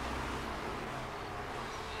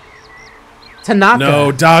 Tanaka.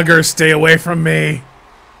 No, Dogger, stay away from me.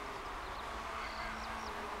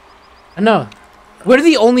 No. We're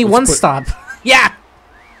the only Let's one put- stop. Yeah.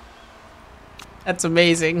 That's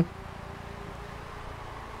amazing.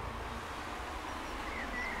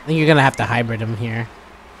 I think you're gonna have to hybrid him here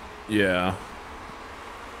Yeah.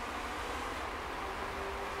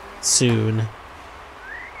 soon.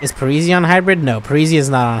 Is Parisi on hybrid? No, Parisi is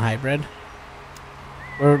not on hybrid.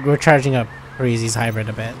 We're charging up Parisi's hybrid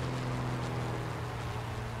a bit.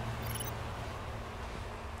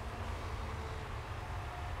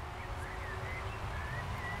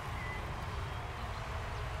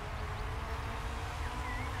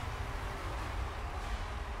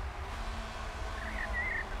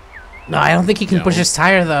 No, I don't think he can No. push his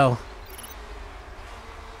tire though.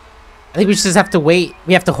 I think we just have to wait.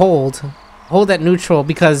 We have to hold at neutral,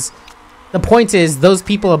 because the point is those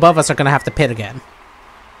people above us are gonna have to pit again.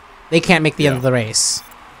 They can't make the end of the race,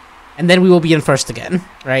 and then we will be in first again,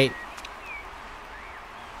 right?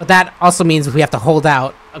 But that also means we have to hold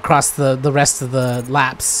out across the rest of the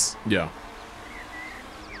laps. Yeah.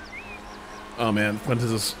 Oh man,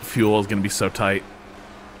 Fuentes' fuel is gonna be so tight.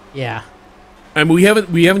 Yeah. I mean, we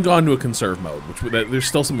haven't gone to a conserve mode, there's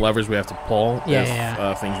still some levers we have to pull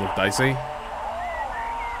if things look dicey.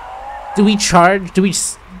 Do we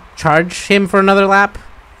charge him for another lap?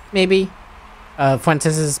 Maybe.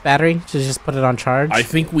 Fuentes' battery to just put it on charge. I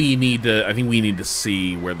think we need to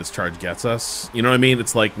see where this charge gets us. You know what I mean?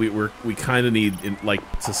 It's like we kind of need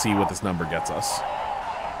to see what this number gets us.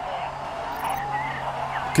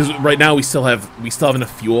 Because right now we still have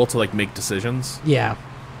enough fuel to make decisions. Yeah.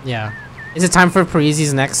 Yeah. Is it time for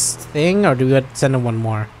Parisi's next thing, or do we send him one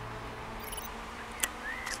more?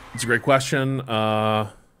 It's a great question.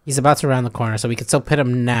 He's about to round the corner, so we could still pit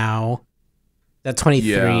him now. At 23.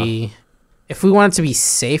 Yeah. If we want it to be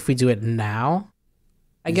safe, we do it now,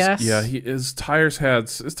 I guess. Yeah, his tires had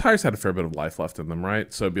a fair bit of life left in them,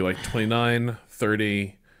 right? So it'd be like 29,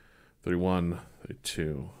 30, 31,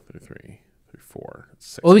 32, 33, 34,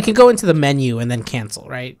 6. Well, we can go into the menu and then cancel,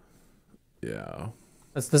 right? Yeah.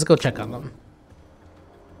 Let's go check on them.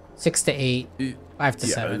 6 to 8, 5 to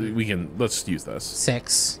 7. We can. Let's use this.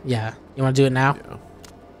 6. Yeah. You want to do it now? Yeah.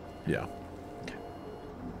 Yeah. Okay.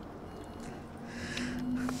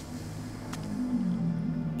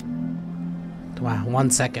 Wow, 1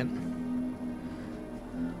 second.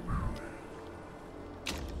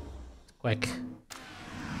 Quick.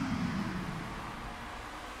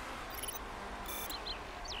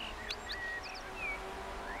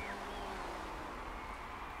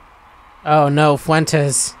 Oh no,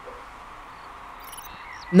 Fuentes.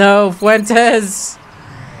 No, Fuentes!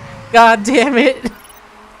 God damn it!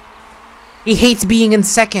 He hates being in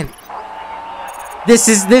second. This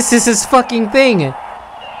is his fucking thing.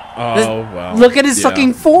 Oh wow! Look at his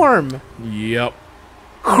fucking form. Yep.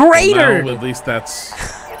 Cratered. Well, at least that's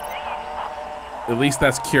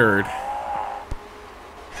cured.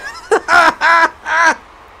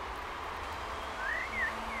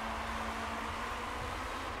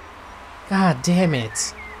 God damn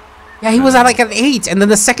it. Yeah, he was at like an 8, and then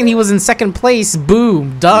the second he was in second place,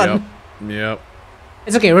 boom, done. Yep.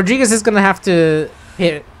 It's okay. Rodriguez is gonna have to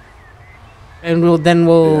hit, and we'll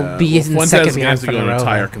be in Fuentes second. is gonna have to go in a row.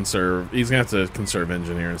 tire conserve. He's gonna have to conserve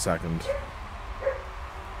engine here in a second.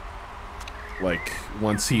 Like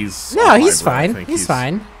once he's No, he's fine. He's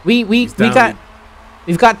fine. We've got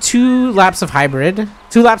 2 laps of hybrid,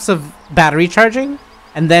 2 laps of battery charging,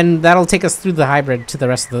 and then that'll take us through the hybrid to the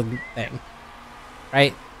rest of the thing,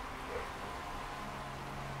 right?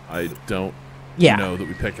 I don't know that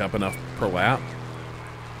we pick up enough per lap.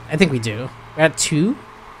 I think we do. We're at 2.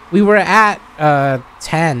 We were at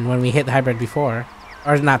 10 when we hit the hybrid before,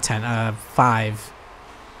 or not 10, 5.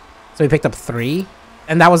 So we picked up 3,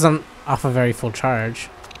 and that was off a very full charge.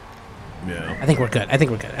 Yeah. I think we're good. I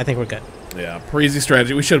think we're good. Yeah. Parisi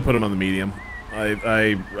strategy. We should have put him on the medium.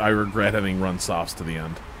 I regret having run softs to the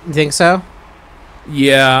end. You think so?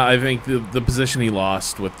 Yeah, I think the position he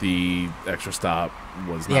lost with the extra stop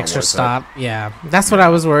was The not extra worth stop. Yeah, that's what I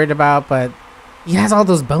was worried about. But he has all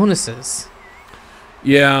those bonuses.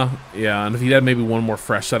 Yeah, and if he had maybe one more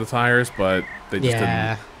fresh set of tires, but they just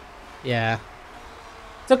didn't. Yeah.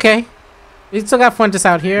 It's okay. We still got Fuentes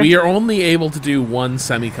out here. We are only able to do one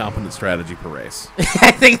semi-competent strategy per race.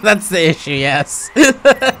 I think that's the issue, yes.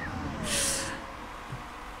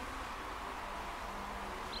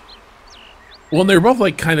 Well, they were both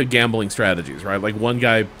like kind of gambling strategies, right? Like one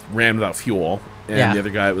guy ran without fuel, and Yeah. the other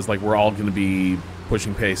guy was like, we're all going to be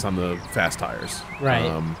pushing pace on the fast tires. Right.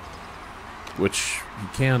 Which you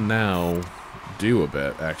can now do a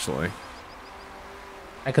bit, actually.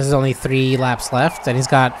 Because there's only 3 laps left, and he's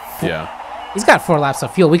got 4 laps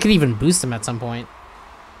of fuel. We could even boost him at some point.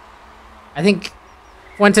 I think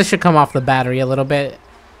Fuentes should come off the battery a little bit.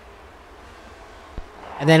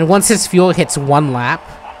 And then once his fuel hits 1 lap,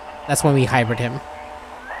 that's when we hybrid him.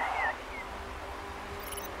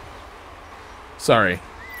 Sorry.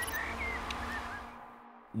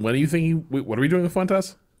 When are you thinking? Wait, what are we doing with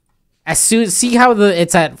Fuentes? As soon see how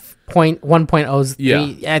it's at 1.0.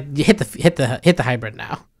 Yeah. Hit the hybrid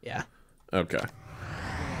now. Yeah. Okay.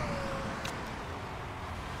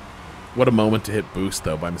 What a moment to hit boost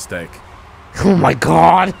though by mistake. Oh my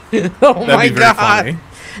god. Oh my god. Funny.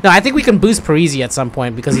 No, I think we can boost Parisi at some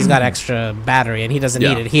point because he's got extra battery and he doesn't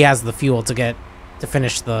need it. He has the fuel to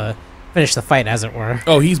finish the fight, as it were.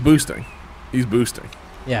 Oh, he's boosting. He's boosting.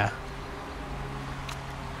 Yeah.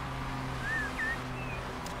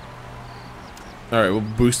 All right, we'll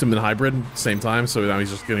boost him in hybrid at the same time, so now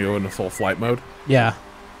he's just going to go into full flight mode. Yeah.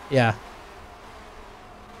 Yeah.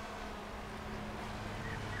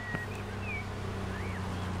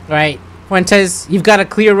 All right, Fuentes, you've got a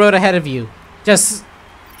clear road ahead of you. Just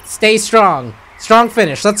stay strong. Strong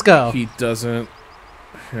finish. Let's go. He doesn't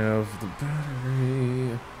have the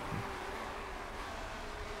battery.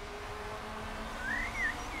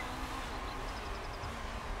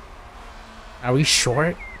 Are we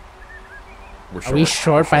short? We're short. Are we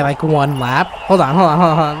short by like 1 lap? Hold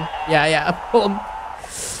on. Yeah. Pull him.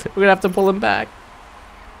 We're gonna have to pull him back.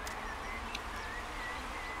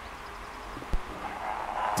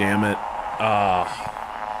 Damn it.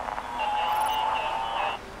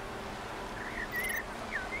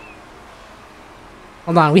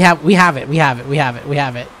 Hold on. We have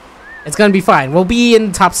it. It's gonna be fine. We'll be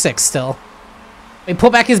in top 6 still. Wait,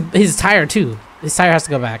 pull back his tire too. His tire has to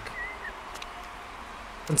go back.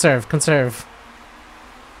 Conserve.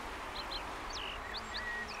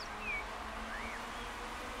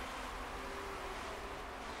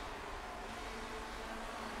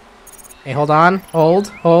 Hey, hold on.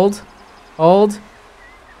 Hold.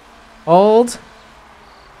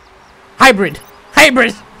 Hybrid.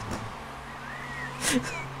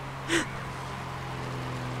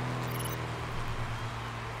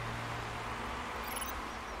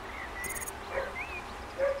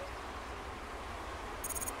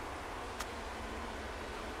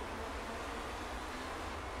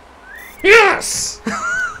 Yes!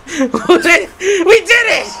 We did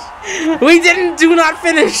it! We do not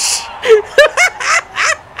finish!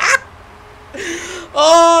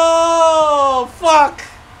 Oh, fuck!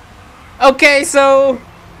 Okay, so...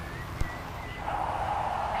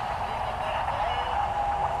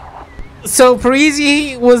 So,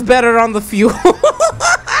 Parisi was better on the fuel.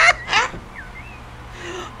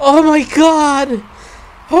 Oh my god!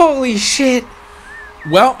 Holy shit!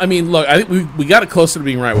 Well, I mean, look, I think we got it closer to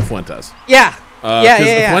being right with Fuentes. Yeah.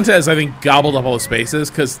 Yeah. Fuentes, I think, gobbled up all the spaces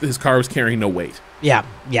because his car was carrying no weight. Yeah.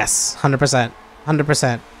 Yes. 100%.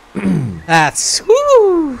 100%. That's...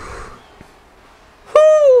 Woo!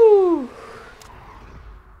 Woo!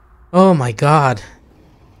 Oh my god.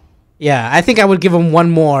 Yeah, I think I would give him one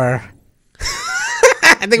more.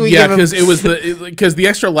 I think we because it was the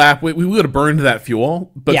extra lap we would have burned that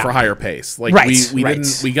fuel, but for higher pace. Like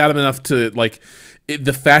we got him enough to like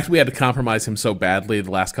the fact we had to compromise him so badly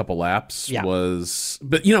the last couple laps was.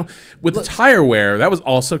 But you know, with the tire wear that was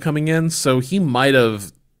also coming in, so he might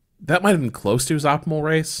have been close to his optimal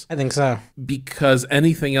race. I think so, because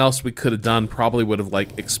anything else we could have done probably would have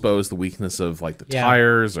like exposed the weakness of like the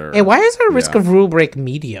tires or. Hey, why is our risk of rule break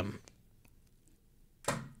medium?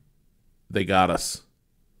 They got us.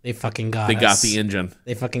 They fucking got us. They got the engine.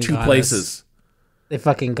 They fucking two got places. Us. They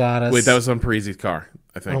fucking got us. Wait, that was on Parisi's car,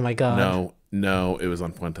 I think. Oh my god. No, it was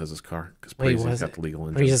on Fuentes' car because Parisi's got the legal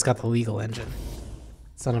engine. Parisi's got the legal engine.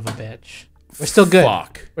 Son of a bitch. We're still good.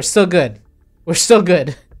 Fuck. We're still good. We're still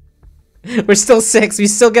good. We're still 6. We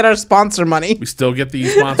still get our sponsor money. We still get the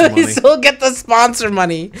sponsor money. We still get the sponsor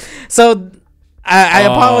money. So I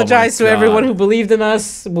apologize to everyone who believed in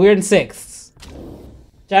us. We're in 6th.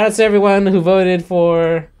 Shout out to everyone who voted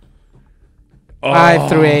for 5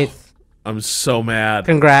 through 8th. I'm so mad.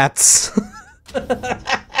 Congrats.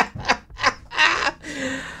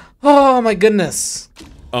 Oh my goodness.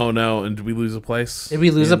 Oh no, and did we lose a place? Did we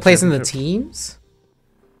lose a place in the teams?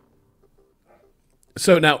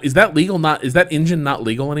 So now, is that legal? Is that engine not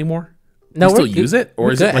legal anymore? No, we still use it?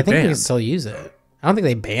 Or is it like I think banned? we can still use it. I don't think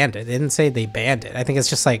they banned it. They didn't say they banned it. I think it's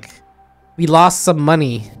just like we lost some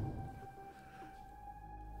money.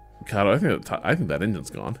 Cado, I think that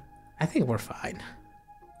engine's gone. I think we're fine.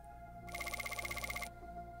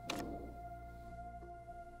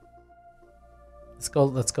 go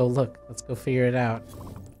look. Let's go figure it out.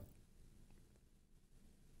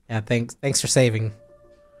 Yeah, thanks for saving.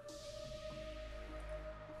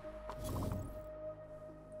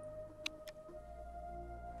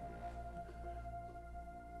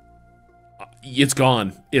 It's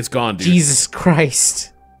gone. It's gone, dude. Jesus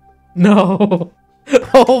Christ. No.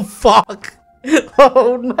 Oh fuck.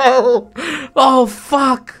 Oh no. Oh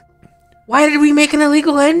fuck. Why did we make an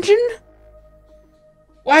illegal engine?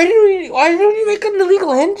 Why did we make an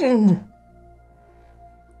illegal engine?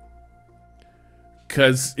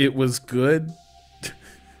 Because it was good.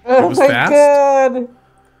 Oh It was my fast. god.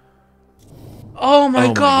 Oh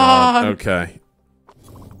my god. Okay.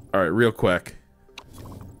 All right, real quick.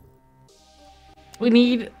 We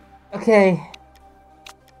need... Okay.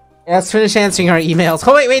 Yeah, let's finish answering our emails.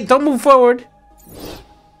 Oh, wait, don't move forward.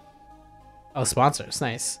 Oh, sponsors.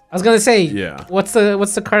 Nice. I was gonna say, Yeah. What's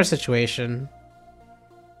the car situation?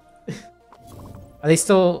 Are they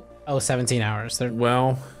still... Oh, 17 hours. They're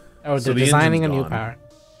So they're the designing a engine's new gone. power.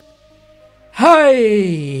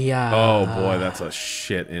 Hi. Oh boy, that's a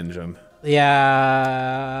shit engine.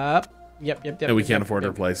 Yeah. Yep. And we can't afford to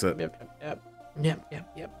replace it. Yep.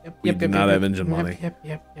 We do not have engine money.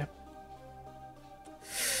 Yep.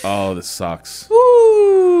 Oh, this sucks.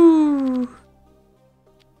 Woo.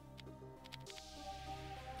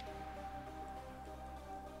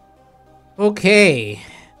 Okay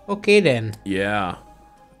then. Yeah.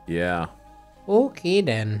 Okay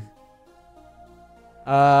then.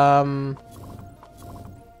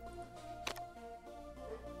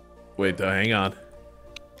 Wait, though, hang on.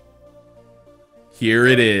 Here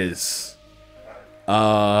it is.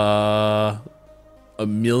 $1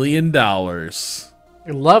 million. I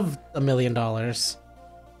love $1 million.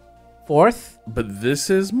 Fourth? But this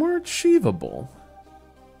is more achievable.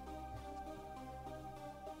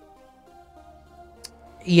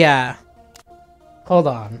 Yeah. Hold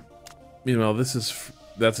on. Meanwhile, that's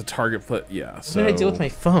a target play. Yeah. So What did I do with my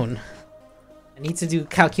phone? I need to do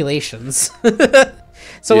calculations.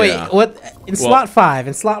 So wait, what? In slot 5.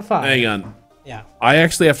 Hang on. Yeah. I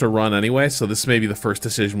actually have to run anyway, so this may be the first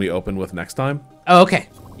decision we open with next time. Oh, okay.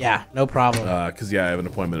 Yeah, no problem. Because I have an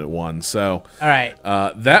appointment at 1. So all right.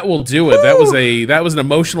 that will do it. That was an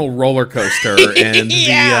emotional roller coaster, and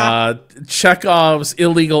Yeah. the Chekhov's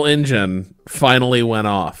illegal engine finally went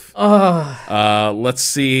off. Let's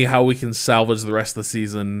see how we can salvage the rest of the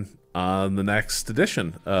season on the next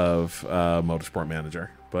edition of Motorsport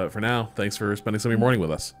Manager. But for now, thanks for spending some of your morning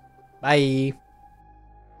with us. Bye.